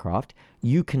onto an aircraft,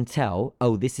 you can tell,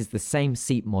 oh, this is the same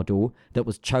seat model that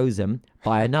was chosen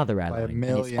by another airline, and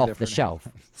it's off the shelf.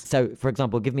 So, for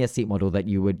example, give me a seat model that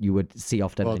you would see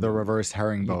often. Well, the reverse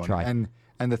herringbone.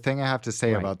 And the thing I have to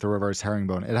say about the reverse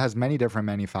herringbone, it has many different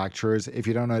manufacturers. If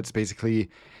you don't know, it's basically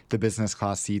the business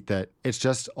class seat that it's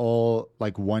just all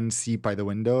like one seat by the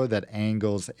window that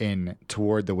angles in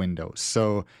toward the window.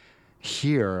 So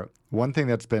here, one thing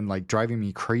that's been like driving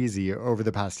me crazy over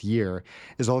the past year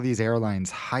is all these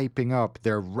airlines hyping up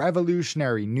their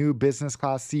revolutionary new business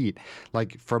class seat.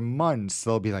 Like for months,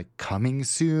 they'll be like coming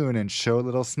soon and show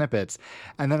little snippets.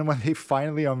 And then when they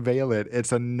finally unveil it,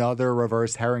 it's another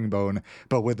reverse herringbone,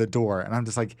 but with a door. And I'm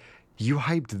just like, you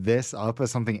hyped this up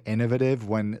as something innovative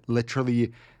when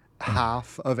literally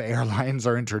half of airlines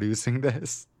are introducing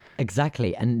this.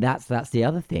 Exactly. And that's the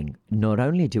other thing. Not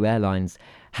only do airlines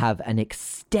have an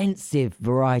extensive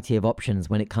variety of options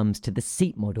when it comes to the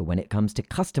seat model, when it comes to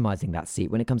customizing that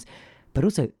seat, but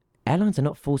also airlines are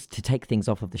not forced to take things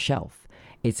off of the shelf.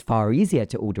 It's far easier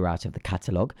to order out of the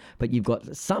catalogue, but you've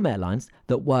got some airlines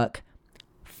that work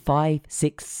 5,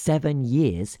 6, 7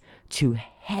 years to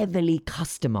heavily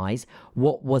customize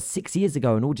what was 6 years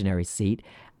ago an ordinary seat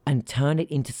and turn it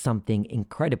into something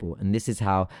incredible. And this is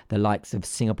how the likes of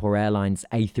Singapore Airlines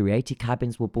A380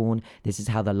 cabins were born. This is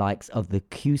how the likes of the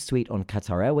Q Suite on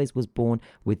Qatar Airways was born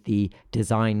with the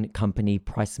design company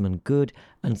Priceman Good,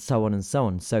 and so on and so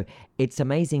on. So it's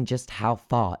amazing just how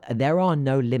far. There are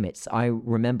no limits. I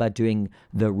remember doing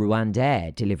the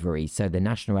Rwandair delivery, so the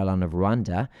national airline of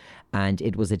Rwanda, and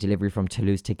it was a delivery from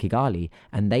Toulouse to Kigali,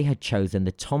 and they had chosen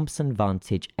the Thomson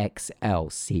Vantage XL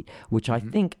seat, which I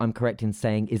think I'm correct in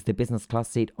saying is the business class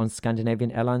seat on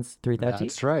Scandinavian Airlines 330.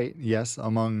 That's right. Yes,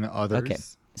 among others. Okay,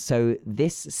 so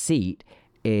this seat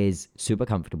is super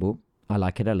comfortable. I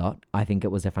like it a lot. I think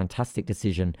it was a fantastic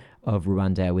decision of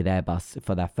Rwandair with Airbus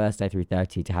for their first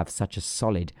A330 to have such a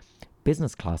solid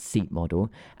business class seat model,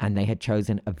 and they had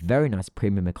chosen a very nice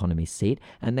premium economy seat,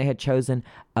 and they had chosen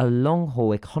a long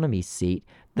haul economy seat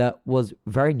that was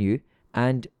very new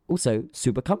and also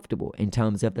super comfortable in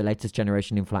terms of the latest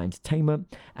generation in-flight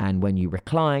entertainment. And when you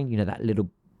recline, you know, that little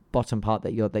bottom part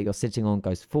that you're sitting on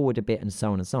goes forward a bit, and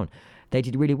so on and so on. They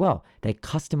did really well. They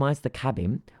customized the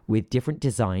cabin with different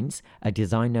designs, a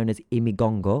design known as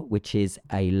Imigongo, which is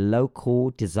a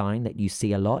local design that you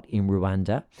see a lot in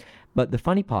Rwanda. But the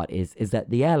funny part is that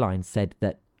the airline said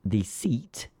that the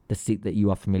seat that you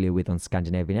are familiar with on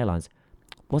Scandinavian Airlines,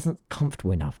 wasn't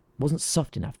comfortable enough, wasn't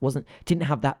soft enough, didn't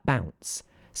have that bounce.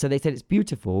 So they said it's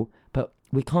beautiful, but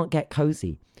we can't get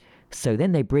cozy. So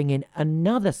then they bring in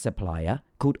another supplier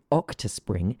called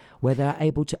Octaspring, where they're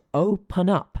able to open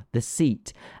up the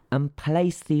seat and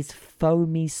place these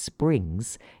foamy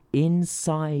springs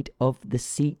inside of the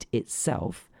seat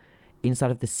itself,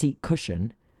 inside of the seat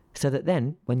cushion, so that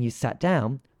then when you sat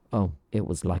down, oh, it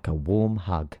was like a warm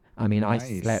hug. I mean, nice.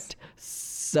 I slept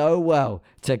so well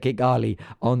to Kigali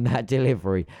on that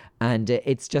delivery. And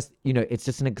it's just, it's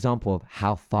just an example of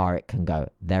how far it can go.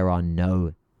 There are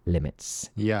no limits.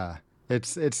 Yeah,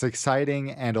 it's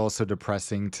exciting and also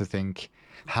depressing to think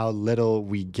how little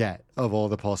we get of all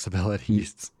the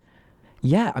possibilities.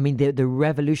 Yeah, I mean, the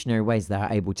revolutionary ways that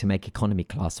are able to make economy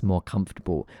class more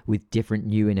comfortable with different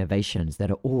new innovations that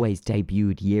are always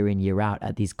debuted year in, year out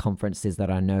at these conferences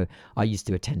that I know I used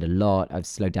to attend a lot. I've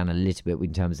slowed down a little bit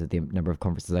in terms of the number of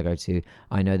conferences I go to.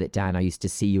 I know that, Dan, I used to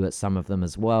see you at some of them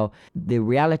as well. The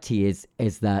reality is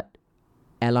that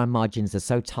airline margins are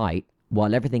so tight.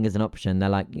 While everything is an option, they're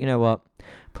like, you know what,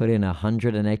 put in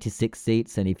 186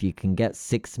 seats, and if you can get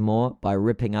 6 more by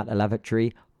ripping out a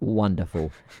lavatory, wonderful.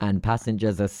 And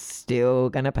passengers are still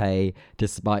going to pay,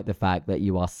 despite the fact that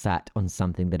you are sat on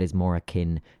something that is more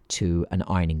akin to an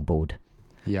ironing board.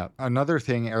 Yeah. Another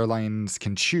thing airlines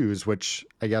can choose, which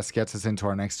I guess gets us into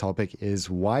our next topic, is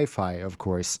Wi-Fi, of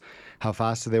course. How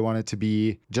fast do they want it to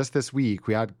be? Just this week,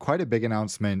 we had quite a big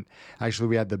announcement. Actually,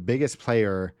 we had the biggest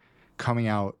player coming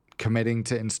out committing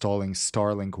to installing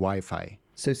Starlink Wi-Fi.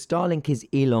 So Starlink is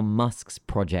Elon Musk's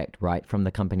project, right, from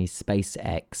the company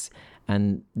SpaceX.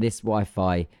 And this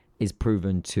Wi-Fi is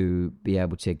proven to be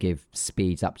able to give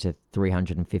speeds up to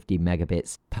 350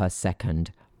 megabits per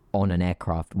second on an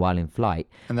aircraft while in flight.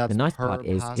 And that's the nice per part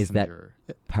is that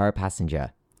per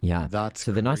passenger. Yeah. That's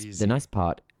so crazy. the nice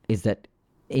part is that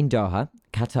in Doha,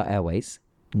 Qatar Airways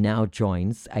now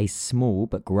joins a small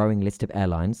but growing list of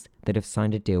airlines that have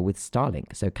signed a deal with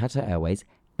Starlink. So Qatar Airways,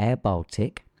 Air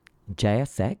Baltic,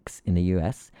 JSX in the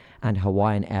US, and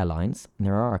Hawaiian Airlines, and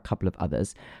there are a couple of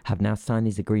others, have now signed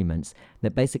these agreements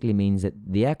that basically means that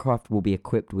the aircraft will be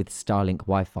equipped with Starlink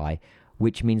Wi-Fi,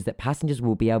 which means that passengers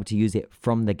will be able to use it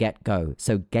from the get-go.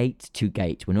 So gate to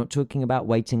gate. We're not talking about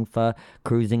waiting for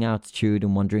cruising altitude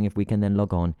and wondering if we can then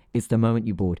log on. It's the moment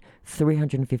you board.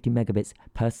 350 megabits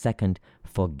per second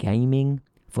for gaming,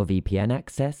 for VPN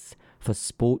access, for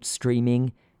sports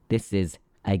streaming. This is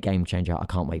a game changer. I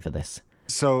can't wait for this.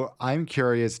 So I'm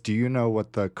curious, do you know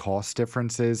what the cost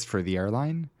difference is for the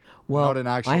airline? Well, Not in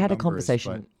actual I had numbers, a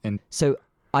conversation. but So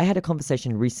I had a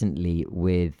conversation recently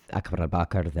with Akbar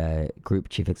Al-Bakr, the group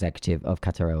chief executive of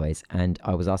Qatar Airways, and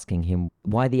I was asking him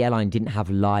why the airline didn't have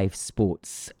live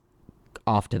sports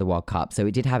after the World Cup. So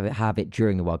it did have it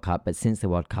during the World Cup, but since the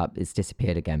World Cup, it's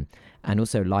disappeared again. And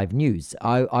also live news.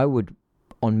 I would,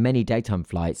 on many daytime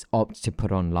flights, opt to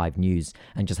put on live news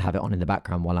and just have it on in the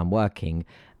background while I'm working.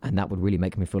 And that would really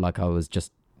make me feel like I was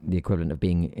just the equivalent of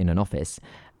being in an office.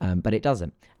 But it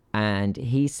doesn't. And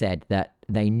he said that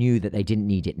they knew that they didn't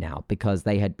need it now because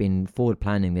they had been forward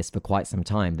planning this for quite some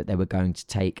time, that they were going to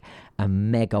take a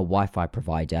mega Wi-Fi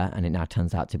provider, and it now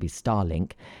turns out to be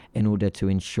Starlink, in order to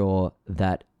ensure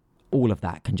that all of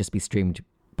that can just be streamed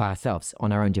by ourselves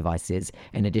on our own devices,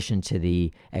 in addition to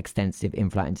the extensive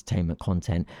in-flight entertainment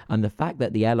content. And the fact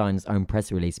that the airline's own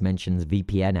press release mentions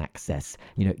VPN access,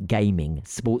 gaming,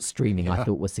 sports streaming, I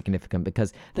thought was significant,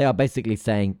 because they are basically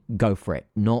saying, go for it.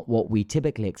 Not what we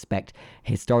typically expect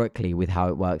historically with how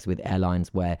it works with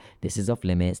airlines, where this is off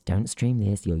limits, don't stream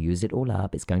this, you'll use it all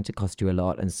up, it's going to cost you a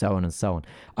lot, and so on and so on.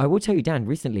 I will tell you, Dan,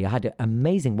 recently I had an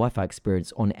amazing Wi-Fi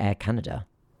experience on Air Canada.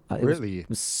 It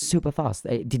was super fast.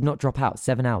 It did not drop out.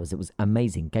 7 hours. It was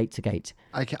amazing, gate to gate.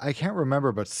 I can't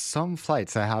remember, but some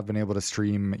flights I have been able to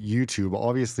stream YouTube,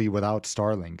 obviously without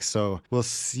Starlink. So we'll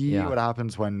see what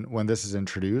happens when this is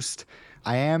introduced.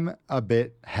 I am a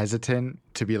bit hesitant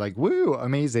to be like, woo,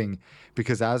 amazing.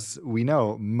 Because as we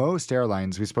know, most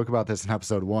airlines, we spoke about this in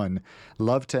episode 1,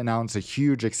 love to announce a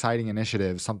huge, exciting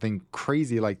initiative, something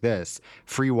crazy like this,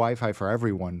 free Wi-Fi for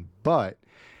everyone. But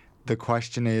the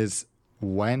question is,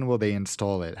 when will they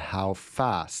install it? How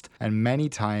fast? And many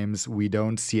times we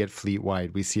don't see it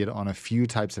fleet-wide. We see it on a few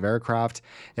types of aircraft.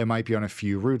 It might be on a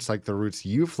few routes, like the routes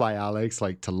you fly, Alex,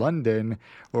 like to London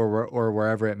or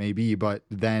wherever it may be. But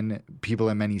then people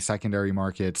in many secondary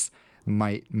markets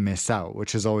might miss out,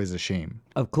 which is always a shame.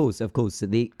 Of course. So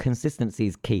the consistency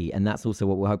is key, and that's also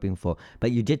what we're hoping for. But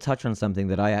you did touch on something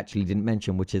that I actually didn't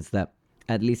mention, which is that,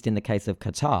 at least in the case of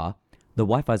Qatar, the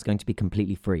Wi-Fi is going to be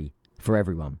completely free for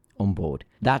everyone on board.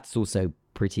 That's also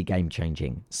pretty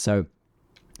game-changing. So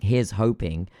here's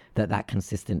hoping that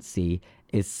consistency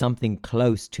is something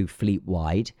close to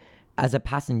fleet-wide. As a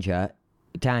passenger,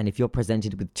 Dan, if you're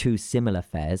presented with two similar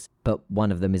fares, but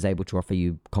one of them is able to offer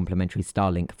you complimentary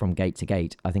Starlink from gate to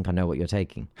gate, I think I know what you're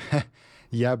taking.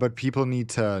 Yeah, but people need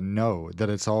to know that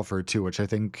it's offered too, which I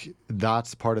think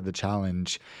that's part of the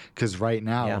challenge. Because right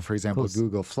now, for example,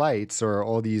 Google Flights or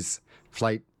all these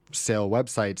flight sale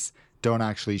websites don't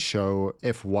actually show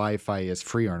if Wi-Fi is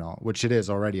free or not, which it is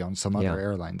already on some other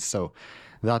airlines. So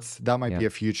that might be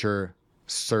a future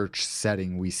search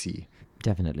setting we see.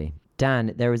 Definitely.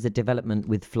 Dan, there is a development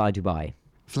with Fly Dubai.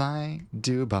 Fly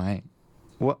Dubai.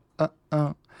 What?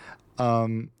 Fly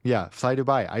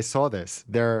Dubai. I saw this.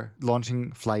 They're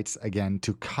launching flights again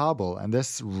to Kabul, and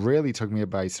this really took me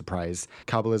by surprise.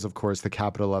 Kabul is, of course, the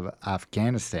capital of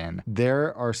Afghanistan.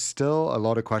 There are still a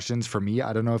lot of questions for me.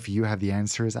 I don't know if you have the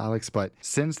answers, Alex, but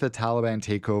since the Taliban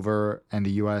takeover and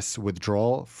the U.S.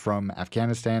 withdrawal from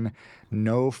Afghanistan,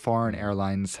 no foreign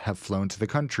airlines have flown to the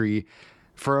country,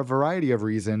 for a variety of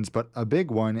reasons, but a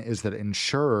big one is that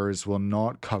insurers will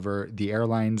not cover the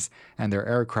airlines and their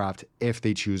aircraft if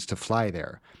they choose to fly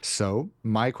there. So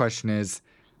my question is,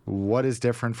 what is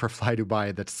different for Fly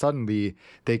Dubai that suddenly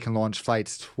they can launch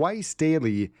flights twice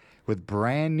daily with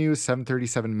brand new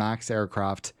 737 MAX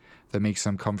aircraft that makes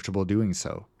them comfortable doing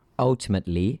so?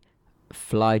 Ultimately,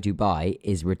 Fly Dubai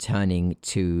is returning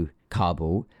to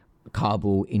Kabul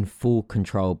in full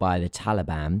control by the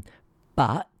Taliban,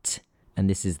 but, and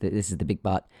this is the big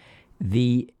but,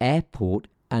 the airport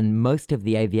and most of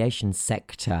the aviation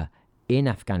sector in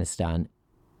Afghanistan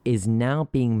is now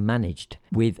being managed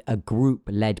with a group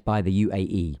led by the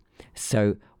UAE.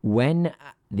 So when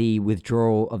the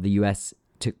withdrawal of the US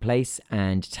took place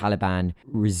and Taliban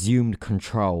resumed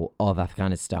control of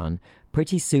Afghanistan,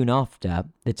 pretty soon after,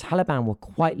 the Taliban were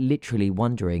quite literally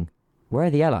wondering, where are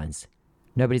the airlines?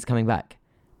 Nobody's coming back.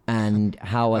 And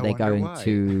how are they going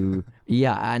to...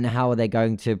 and how are they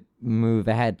going to move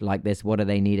ahead like this? What do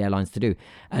they need airlines to do?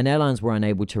 And airlines were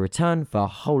unable to return for a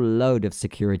whole load of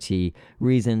security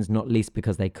reasons, not least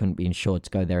because they couldn't be insured to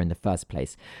go there in the first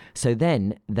place. So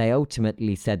then they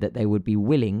ultimately said that they would be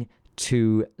willing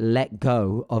to let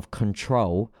go of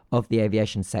control of the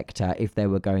aviation sector if they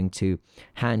were going to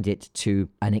hand it to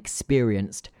an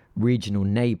experienced regional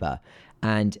neighbor.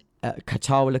 And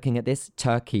Qatar were looking at this,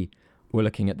 Turkey were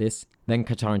looking at this, then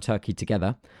Qatar and Turkey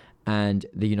together, and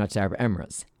the United Arab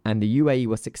Emirates. And the UAE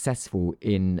was successful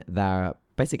in their,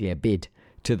 basically a bid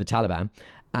to the Taliban.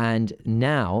 And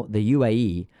now the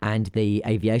UAE and the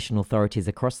aviation authorities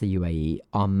across the UAE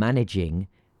are managing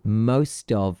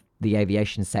most of the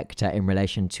aviation sector in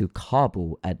relation to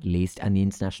Kabul, at least, and the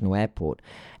international airport,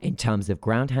 in terms of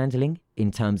ground handling, in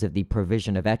terms of the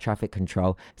provision of air traffic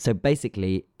control. So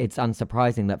basically, it's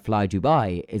unsurprising that Fly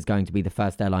Dubai is going to be the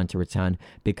first airline to return,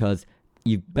 because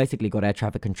you've basically got air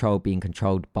traffic control being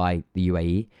controlled by the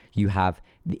UAE. You have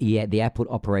the airport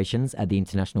operations at the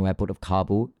international airport of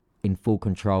Kabul in full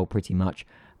control, pretty much,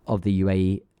 of the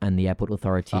UAE and the airport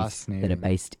authorities that are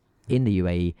based in the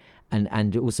UAE.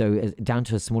 And also down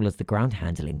to as small as the ground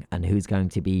handling and who's going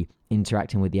to be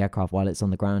interacting with the aircraft while it's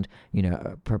on the ground,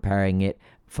 preparing it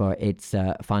for its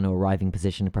final arriving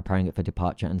position, preparing it for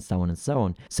departure, and so on and so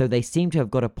on. So they seem to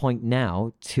have got a point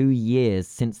now, 2 years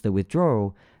since the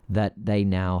withdrawal, that they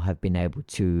now have been able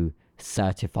to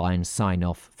certify and sign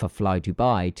off for Fly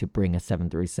Dubai to bring a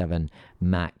 737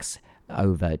 MAX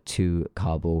over to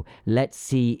Kabul. Let's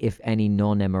see if any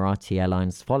non-Emirati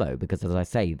airlines follow, because as I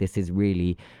say, this is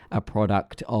really a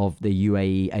product of the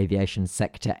UAE aviation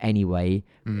sector anyway,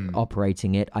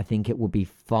 operating it. I think it will be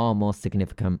far more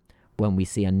significant when we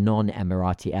see a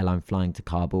non-Emirati airline flying to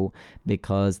Kabul,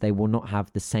 because they will not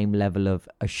have the same level of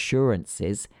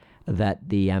assurances that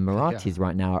the Emiratis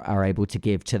right now are able to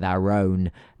give to their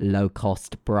own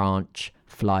low-cost branch,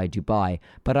 Fly Dubai.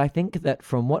 But I think that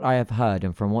from what I have heard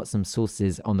and from what some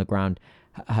sources on the ground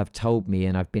have told me,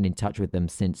 and I've been in touch with them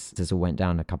since this all went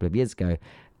down a couple of years ago,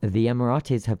 the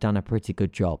Emiratis have done a pretty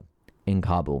good job in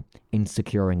Kabul in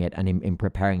securing it and in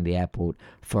preparing the airport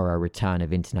for a return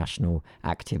of international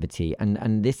activity.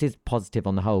 And this is positive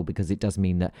on the whole, because it does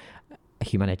mean that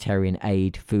humanitarian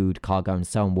aid, food, cargo, and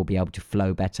so on will be able to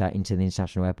flow better into the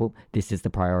international airport. This is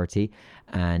the priority.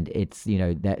 And it's,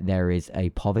 there is a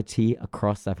poverty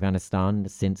across Afghanistan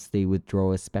since the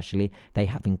withdrawal, especially. They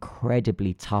have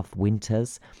incredibly tough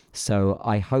winters. So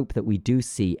I hope that we do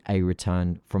see a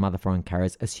return from other foreign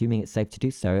carriers, assuming it's safe to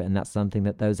do so. And that's something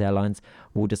that those airlines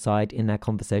will decide in their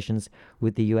conversations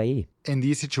with the UAE. In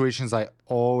these situations, I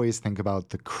always think about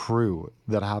the crew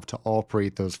that have to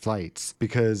operate those flights,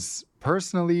 because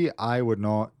personally, I would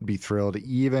not be thrilled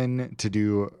even to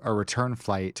do a return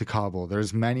flight to Kabul.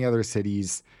 There's many other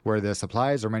cities where this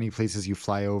applies, or many places you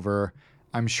fly over.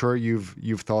 I'm sure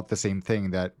you've thought the same thing,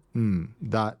 that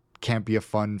that can't be a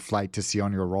fun flight to see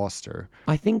on your roster.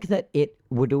 I think that it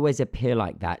would always appear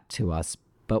like that to us.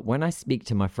 But when I speak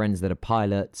to my friends that are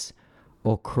pilots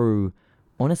or crew,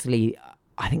 honestly,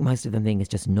 I think most of them think it's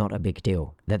just not a big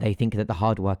deal, that they think that the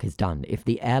hard work is done. If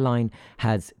the airline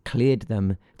has cleared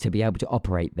them to be able to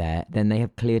operate there, then they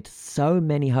have cleared so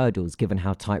many hurdles, given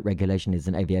how tight regulation is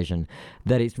in aviation,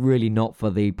 that it's really not for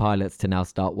the pilots to now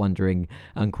start wondering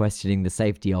and questioning the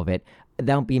safety of it.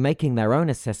 They'll be making their own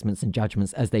assessments and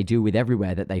judgments, as they do with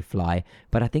everywhere that they fly.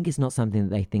 But I think it's not something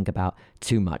that they think about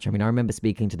too much. I mean, I remember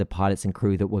speaking to the pilots and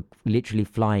crew that were literally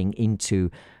flying into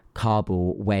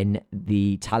Kabul when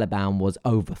the Taliban was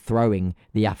overthrowing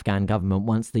the Afghan government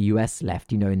once the US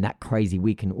left, in that crazy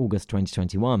week in August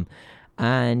 2021.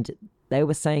 And they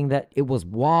were saying that it was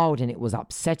wild and it was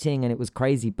upsetting and it was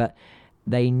crazy, but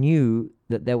they knew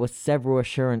that there were several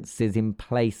assurances in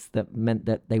place that meant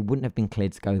that they wouldn't have been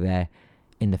cleared to go there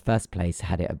in the first place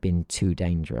had it been too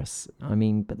dangerous. I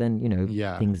mean, but then,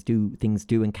 things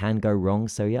do and can go wrong.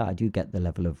 So yeah, I do get the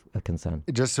level of concern.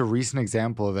 Just a recent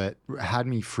example that had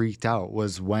me freaked out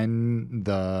was when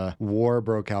the war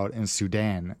broke out in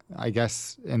Sudan, I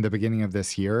guess in the beginning of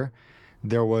this year.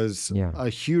 There was a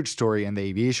huge story in the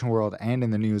aviation world and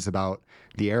in the news about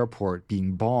the airport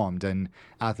being bombed. And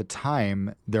at the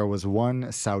time, there was one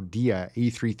Saudia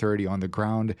A330 on the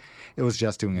ground. It was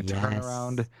just doing a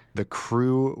turnaround. The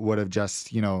crew would have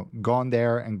just, gone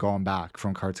there and gone back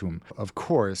from Khartoum. Of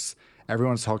course,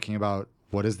 everyone's talking about,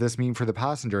 what does this mean for the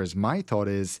passengers? My thought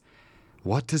is,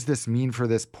 what does this mean for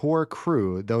this poor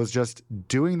crew that was just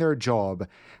doing their job,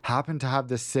 happened to have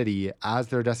this city as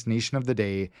their destination of the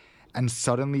day, and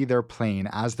suddenly their plane,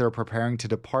 as they're preparing to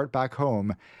depart back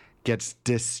home, gets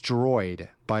destroyed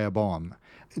by a bomb.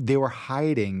 They were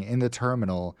hiding in the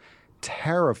terminal,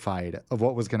 terrified of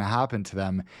what was going to happen to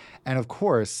them. And of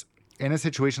course, in a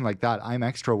situation like that, I'm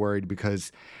extra worried,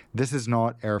 because this is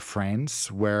not Air France,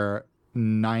 where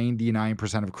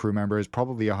 99% of crew members,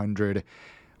 probably 100,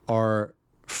 are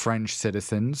French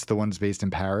citizens, the ones based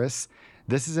in Paris.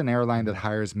 This is an airline that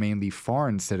hires mainly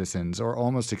foreign citizens, or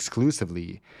almost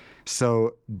exclusively.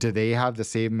 So do they have the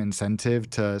same incentive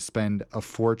to spend a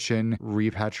fortune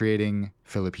repatriating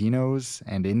Filipinos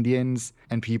and Indians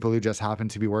and people who just happen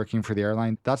to be working for the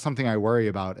airline? That's something I worry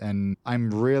about. And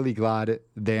I'm really glad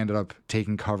they ended up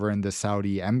taking cover in the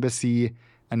Saudi embassy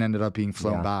and ended up being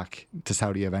flown back to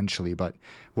Saudi eventually. But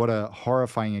what a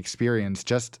horrifying experience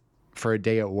just for a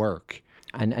day at work.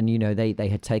 And they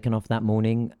had taken off that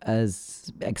morning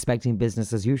as expecting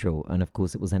business as usual. And of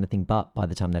course, it was anything but by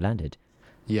the time they landed.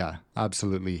 Yeah,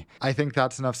 absolutely. I think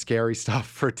that's enough scary stuff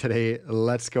for today.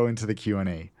 Let's go into the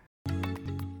Q&A.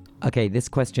 Okay, this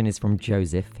question is from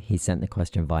Joseph. He sent the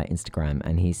question via Instagram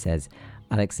and he says,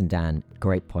 Alex and Dan,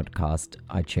 great podcast.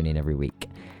 I tune in every week.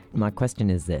 My question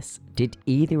is this. Did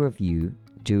either of you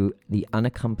do the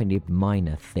unaccompanied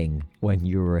minor thing when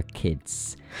you were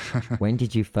kids? When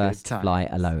did you first fly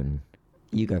alone?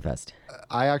 You go first.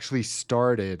 I actually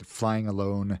started flying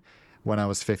alone when I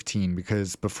was 15,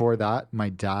 because before that, my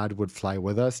dad would fly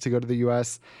with us to go to the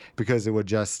US, because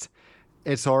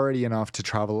it's already enough to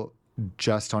travel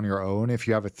just on your own. If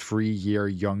you have a 3-year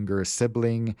younger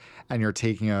sibling and you're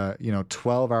taking a,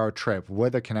 12-hour trip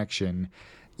with a connection,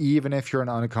 even if you're an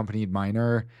unaccompanied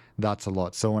minor, that's a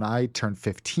lot. So when I turned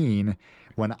 15,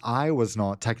 when I was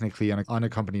not technically an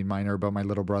unaccompanied minor, but my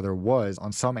little brother was,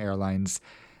 on some airlines,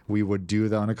 we would do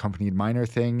the unaccompanied minor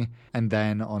thing. And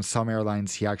then on some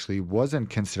airlines, he actually wasn't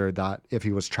considered that if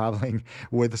he was traveling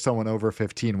with someone over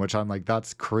 15, which I'm like,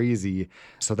 that's crazy.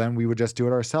 So then we would just do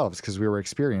it ourselves because we were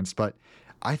experienced. But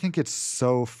I think it's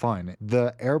so fun.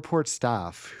 The airport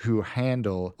staff who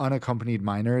handle unaccompanied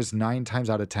minors, 9 times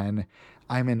out of 10,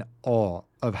 I'm in awe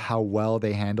of how well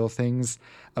they handle things,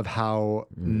 of how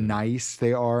nice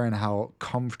they are and how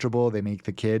comfortable they make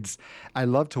the kids. I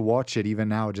love to watch it even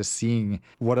now, just seeing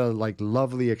what a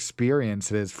lovely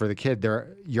experience it is for the kid.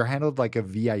 You're handled like a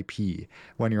VIP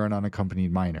when you're an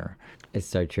unaccompanied minor. It's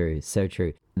so true, so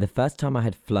true. The first time I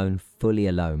had flown fully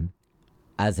alone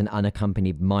as an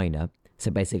unaccompanied minor,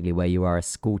 so basically where you are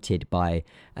escorted by,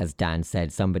 as Dan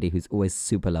said, somebody who's always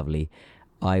super lovely,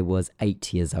 I was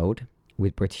 8 years old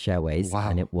with British Airways.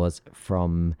 Wow. And it was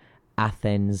from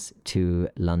Athens to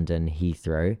London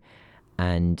Heathrow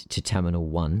and to Terminal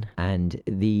 1. And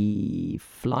the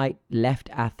flight left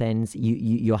Athens.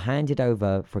 You're handed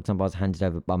over, for example, I was handed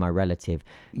over by my relative.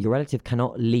 Your relative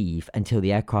cannot leave until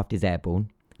the aircraft is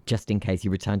airborne, just in case you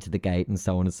return to the gate and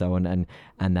so on,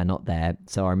 and they're not there.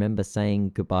 So I remember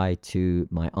saying goodbye to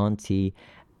my auntie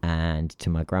and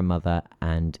to my grandmother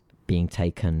and being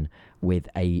taken with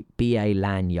a BA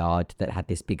lanyard that had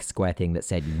this big square thing that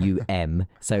said UM.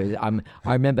 So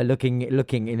I remember looking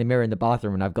in the mirror in the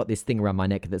bathroom, and I've got this thing around my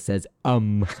neck that says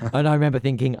and I remember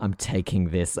thinking, I'm taking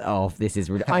this off. This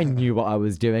is rude. I knew what I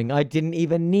was doing. I didn't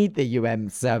even need the UM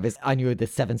service. I knew the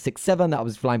 767 that I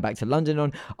was flying back to London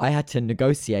on. I had to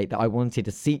negotiate that I wanted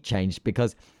a seat change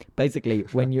because basically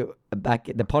when you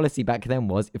the policy back then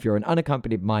was if you're an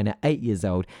unaccompanied minor 8 years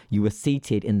old, you were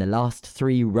seated in the last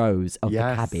 3 rows of the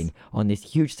cabin on this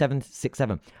huge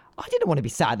 767. I didn't want to be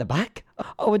sat at the back.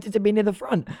 I wanted to be near the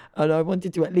front, and I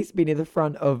wanted to at least be near the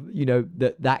front of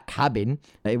that cabin.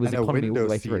 It was economy all the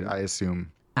way through, I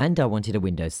assume. And I wanted a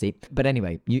window seat. But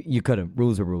anyway, you couldn't.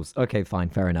 Rules are rules. Okay, fine,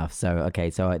 fair enough. So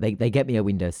they get me a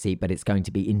window seat, but it's going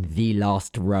to be in the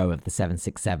last row of the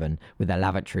 767 with a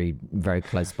lavatory very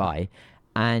close by.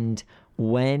 And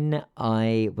when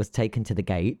I was taken to the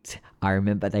gate, I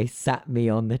remember they sat me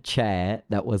on the chair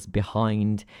that was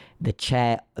behind the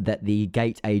chair that the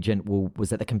gate agent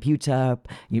was at the computer,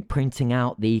 printing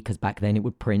out because back then it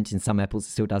would print, in some airports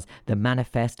it still does, the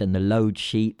manifest and the load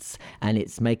sheets, and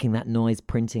it's making that noise,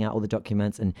 printing out all the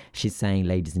documents, and she's saying,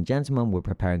 ladies and gentlemen, we're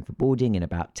preparing for boarding in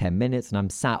about 10 minutes, and I'm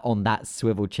sat on that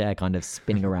swivel chair kind of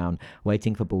spinning around,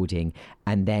 waiting for boarding,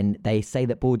 and then they say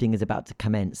that boarding is about to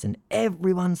commence, and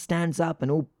everyone stands up,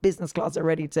 and all business class are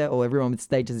ready to, or everyone with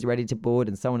status is ready to board,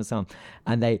 and so on and so on.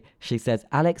 And she says,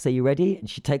 Alex, are you ready? And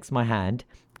she takes my hand,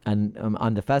 and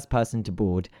I'm the first person to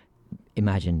board.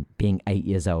 Imagine being 8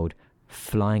 years old,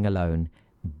 flying alone,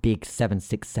 big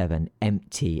 767,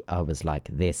 empty. I was like,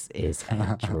 this is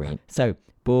a dream. So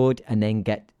board and then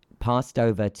get passed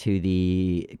over to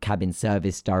the cabin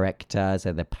service director,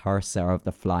 so the purser of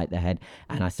the flight, the head,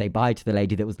 and I say bye to the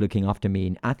lady that was looking after me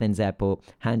in Athens airport,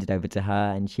 hand it over to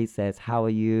her, and she says, how are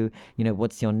you?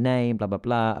 What's your name? Blah, blah,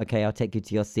 blah. Okay, I'll take you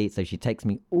to your seat. So she takes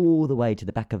me all the way to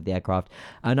the back of the aircraft,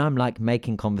 and I'm like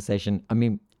making conversation. I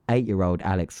mean, 8-year-old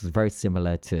Alex was very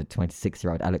similar to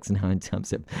 26-year-old Alex now in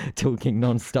terms of talking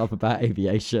non-stop about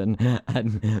aviation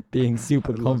and being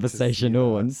super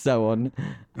conversational and so on.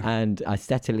 And I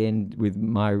settle in with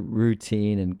my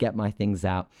routine and get my things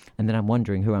out. And then I'm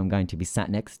wondering who I'm going to be sat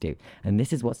next to. And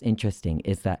this is what's interesting,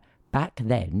 is that back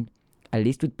then, at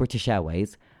least with British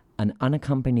Airways, an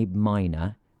unaccompanied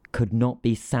minor could not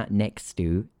be sat next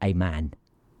to a man.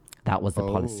 That was the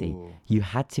policy.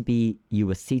 You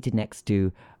were seated next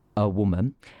to a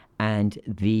woman, and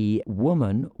the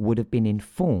woman would have been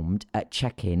informed at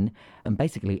check-in and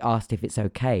basically asked if it's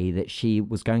okay that she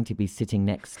was going to be sitting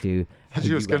next to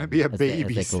she was going to be a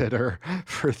babysitter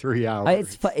for 3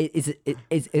 hours.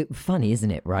 It's funny,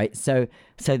 isn't it? Right? So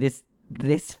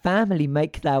this family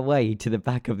make their way to the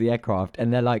back of the aircraft,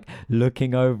 and they're like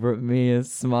looking over at me and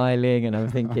smiling, and I'm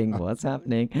thinking, what's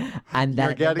happening? And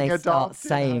then they start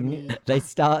saying, they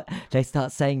start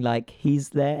saying like, he's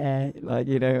there, like,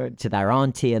 to their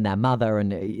auntie and their mother,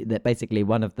 and that basically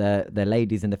one of the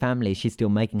ladies in the family, she's still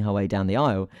making her way down the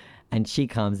aisle. And she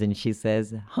comes and she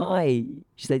says, hi.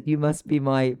 She said, you must be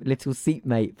my little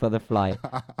seatmate for the flight.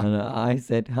 And I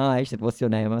said, hi. She said, what's your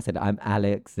name? I said, I'm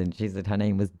Alex. And she said her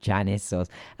name was Janice.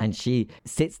 And she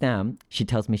sits down. She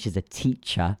tells me she's a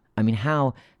teacher. I mean,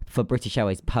 how for British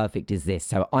Airways perfect is this.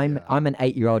 So I'm an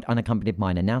 8-year-old unaccompanied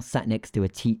minor now sat next to a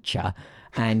teacher,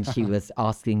 and she was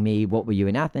asking me, what were you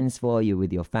in Athens for? You were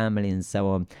with your family and so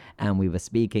on. And we were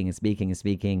speaking and speaking and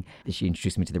speaking. She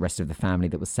introduced me to the rest of the family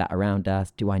that was sat around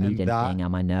us. Do I need anything?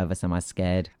 Am I nervous? Am I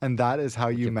scared? And that is how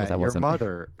you met your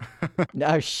mother.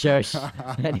 No, shush.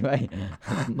 Anyway,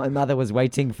 my mother was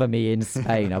waiting for me in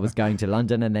Spain. I was going to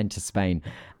London and then to Spain.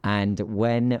 And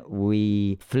when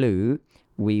we flew,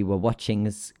 we were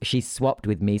watching, she swapped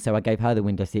with me, so I gave her the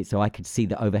window seat so I could see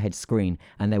the overhead screen,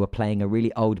 and they were playing a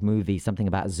really old movie, something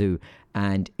about a zoo,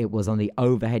 and it was on the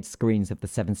overhead screens of the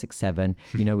 767,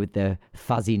 you know, with the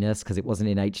fuzziness because it wasn't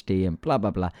in HD and blah,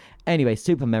 blah, blah. Anyway,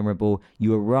 super memorable.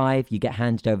 You arrive, you get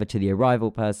handed over to the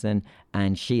arrival person,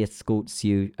 and she escorts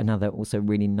you, another also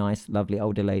really nice, lovely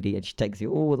older lady, and she takes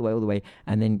you all the way,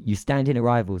 and then you stand in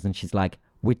arrivals, and she's like,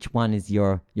 which one is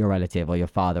your relative or your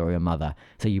father or your mother?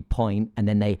 So you point, and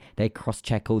then they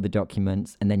cross-check all the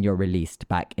documents, and then you're released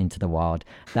back into the wild.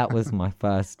 That was my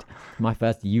first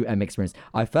experience.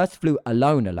 I first flew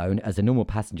alone as a normal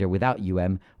passenger without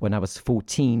when I was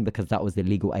 14, because that was the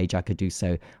legal age I could do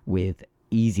so with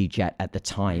EasyJet at the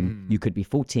time. You could be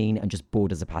 14 and just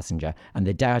board as a passenger. And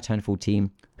the day I turned 14,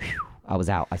 I was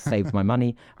out. I saved my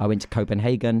money. I went to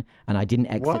Copenhagen, and I didn't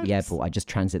exit the airport. I just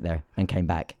transit there and came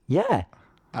back. Yeah.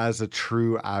 As a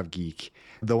true av geek,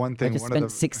 the one thing I just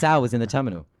spent 6 hours in the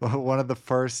terminal. One of the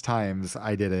first times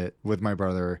I did it with my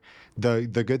brother, the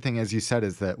good thing, as you said,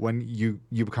 is that when you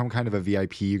become kind of a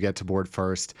VIP, you get to board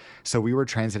first. So we were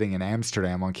transiting in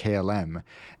Amsterdam on KLM,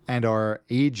 and our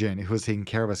agent who was taking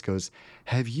care of us goes,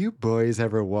 "Have you boys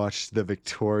ever watched the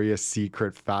Victoria's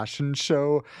Secret fashion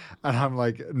show?" And I'm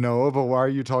like, "No, but why are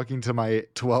you talking to my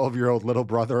 12-year-old little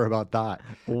brother about that?"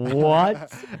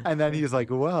 What? And then he's like,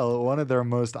 "Well, one of their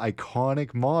most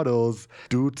iconic models,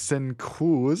 Dutzen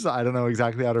Cruz, I don't know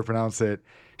exactly how to pronounce it,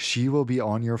 she will be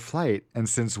on your flight." And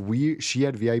since she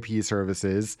had VIP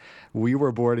services, we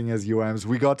were boarding as UMs,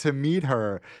 we got to meet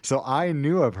her. So I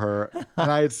knew of her,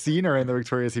 and I had seen her in the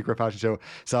Victoria's Secret fashion show.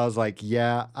 So I was like,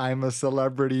 yeah, I'm a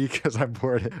celebrity because I'm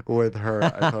boarded with her.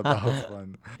 I thought that was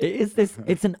fun. It's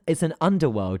an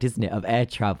underworld, isn't it, of air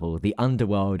travel, the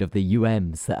underworld of the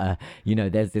UMs that are, you know,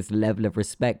 there's this level of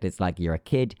respect. It's like you're a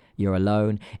kid, you're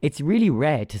alone. It's really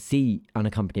rare to see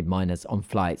unaccompanied minors on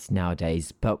flights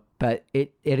nowadays, but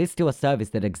it is still a service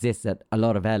that exists at a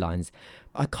lot of airlines.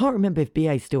 I can't remember if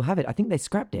BA still have it. I think they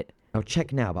scrapped it. I'll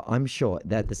check now, but I'm sure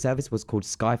that the service was called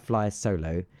Skyflyer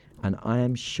Solo, and I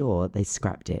am sure they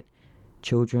scrapped it.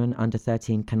 Children under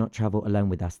 13 cannot travel alone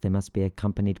with us. They must be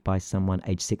accompanied by someone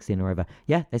age 16 or over.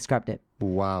 Yeah, they scrapped it.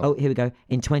 Wow. Oh, here we go.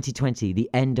 In 2020, the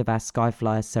end of our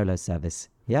Skyflyer Solo service.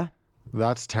 Yeah?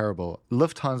 That's terrible.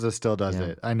 Lufthansa still does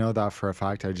it. I know that for a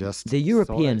fact. The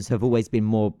Europeans have always been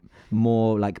more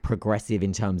like progressive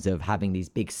in terms of having these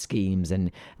big schemes,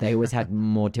 and they always had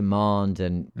more demand,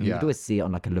 and you'd always see it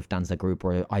on like a Lufthansa group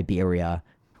or Iberia.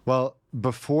 Well,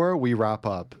 before we wrap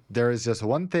up, there is just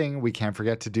one thing we can't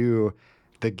forget to do.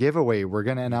 The giveaway. We're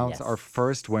going to announce our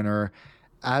first winner.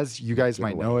 As you guys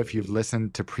might know, if you've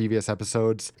listened to previous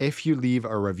episodes, if you leave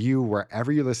a review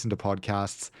wherever you listen to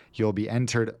podcasts, you'll be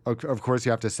entered. Of course,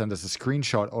 you have to send us a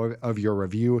screenshot of your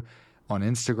review on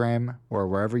Instagram or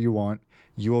wherever you want.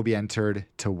 You will be entered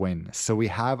to win. So we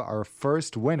have our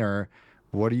first winner.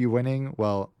 What are you winning?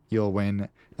 Well, you'll win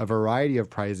a variety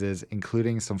of prizes,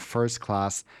 including some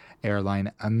first-class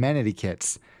airline amenity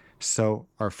kits. So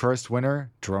our first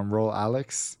winner, drum roll,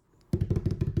 Alex.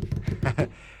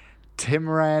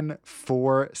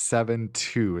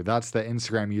 Timran472. That's the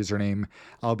Instagram username.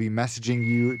 I'll be messaging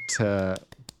you to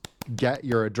get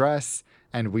your address,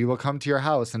 and we will come to your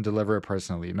house and deliver it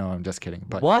personally. No, I'm just kidding.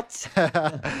 But what?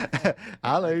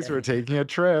 Alex, we're taking a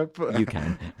trip. You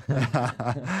can.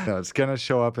 No, it's going to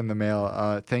show up in the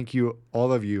mail. Thank you,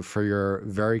 all of you, for your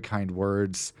very kind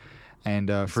words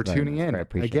and for tuning in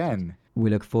again. We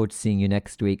look forward to seeing you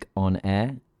next week on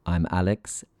air. I'm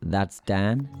Alex. That's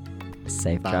Dan.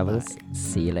 Safe travels.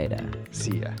 See you later.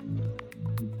 See ya.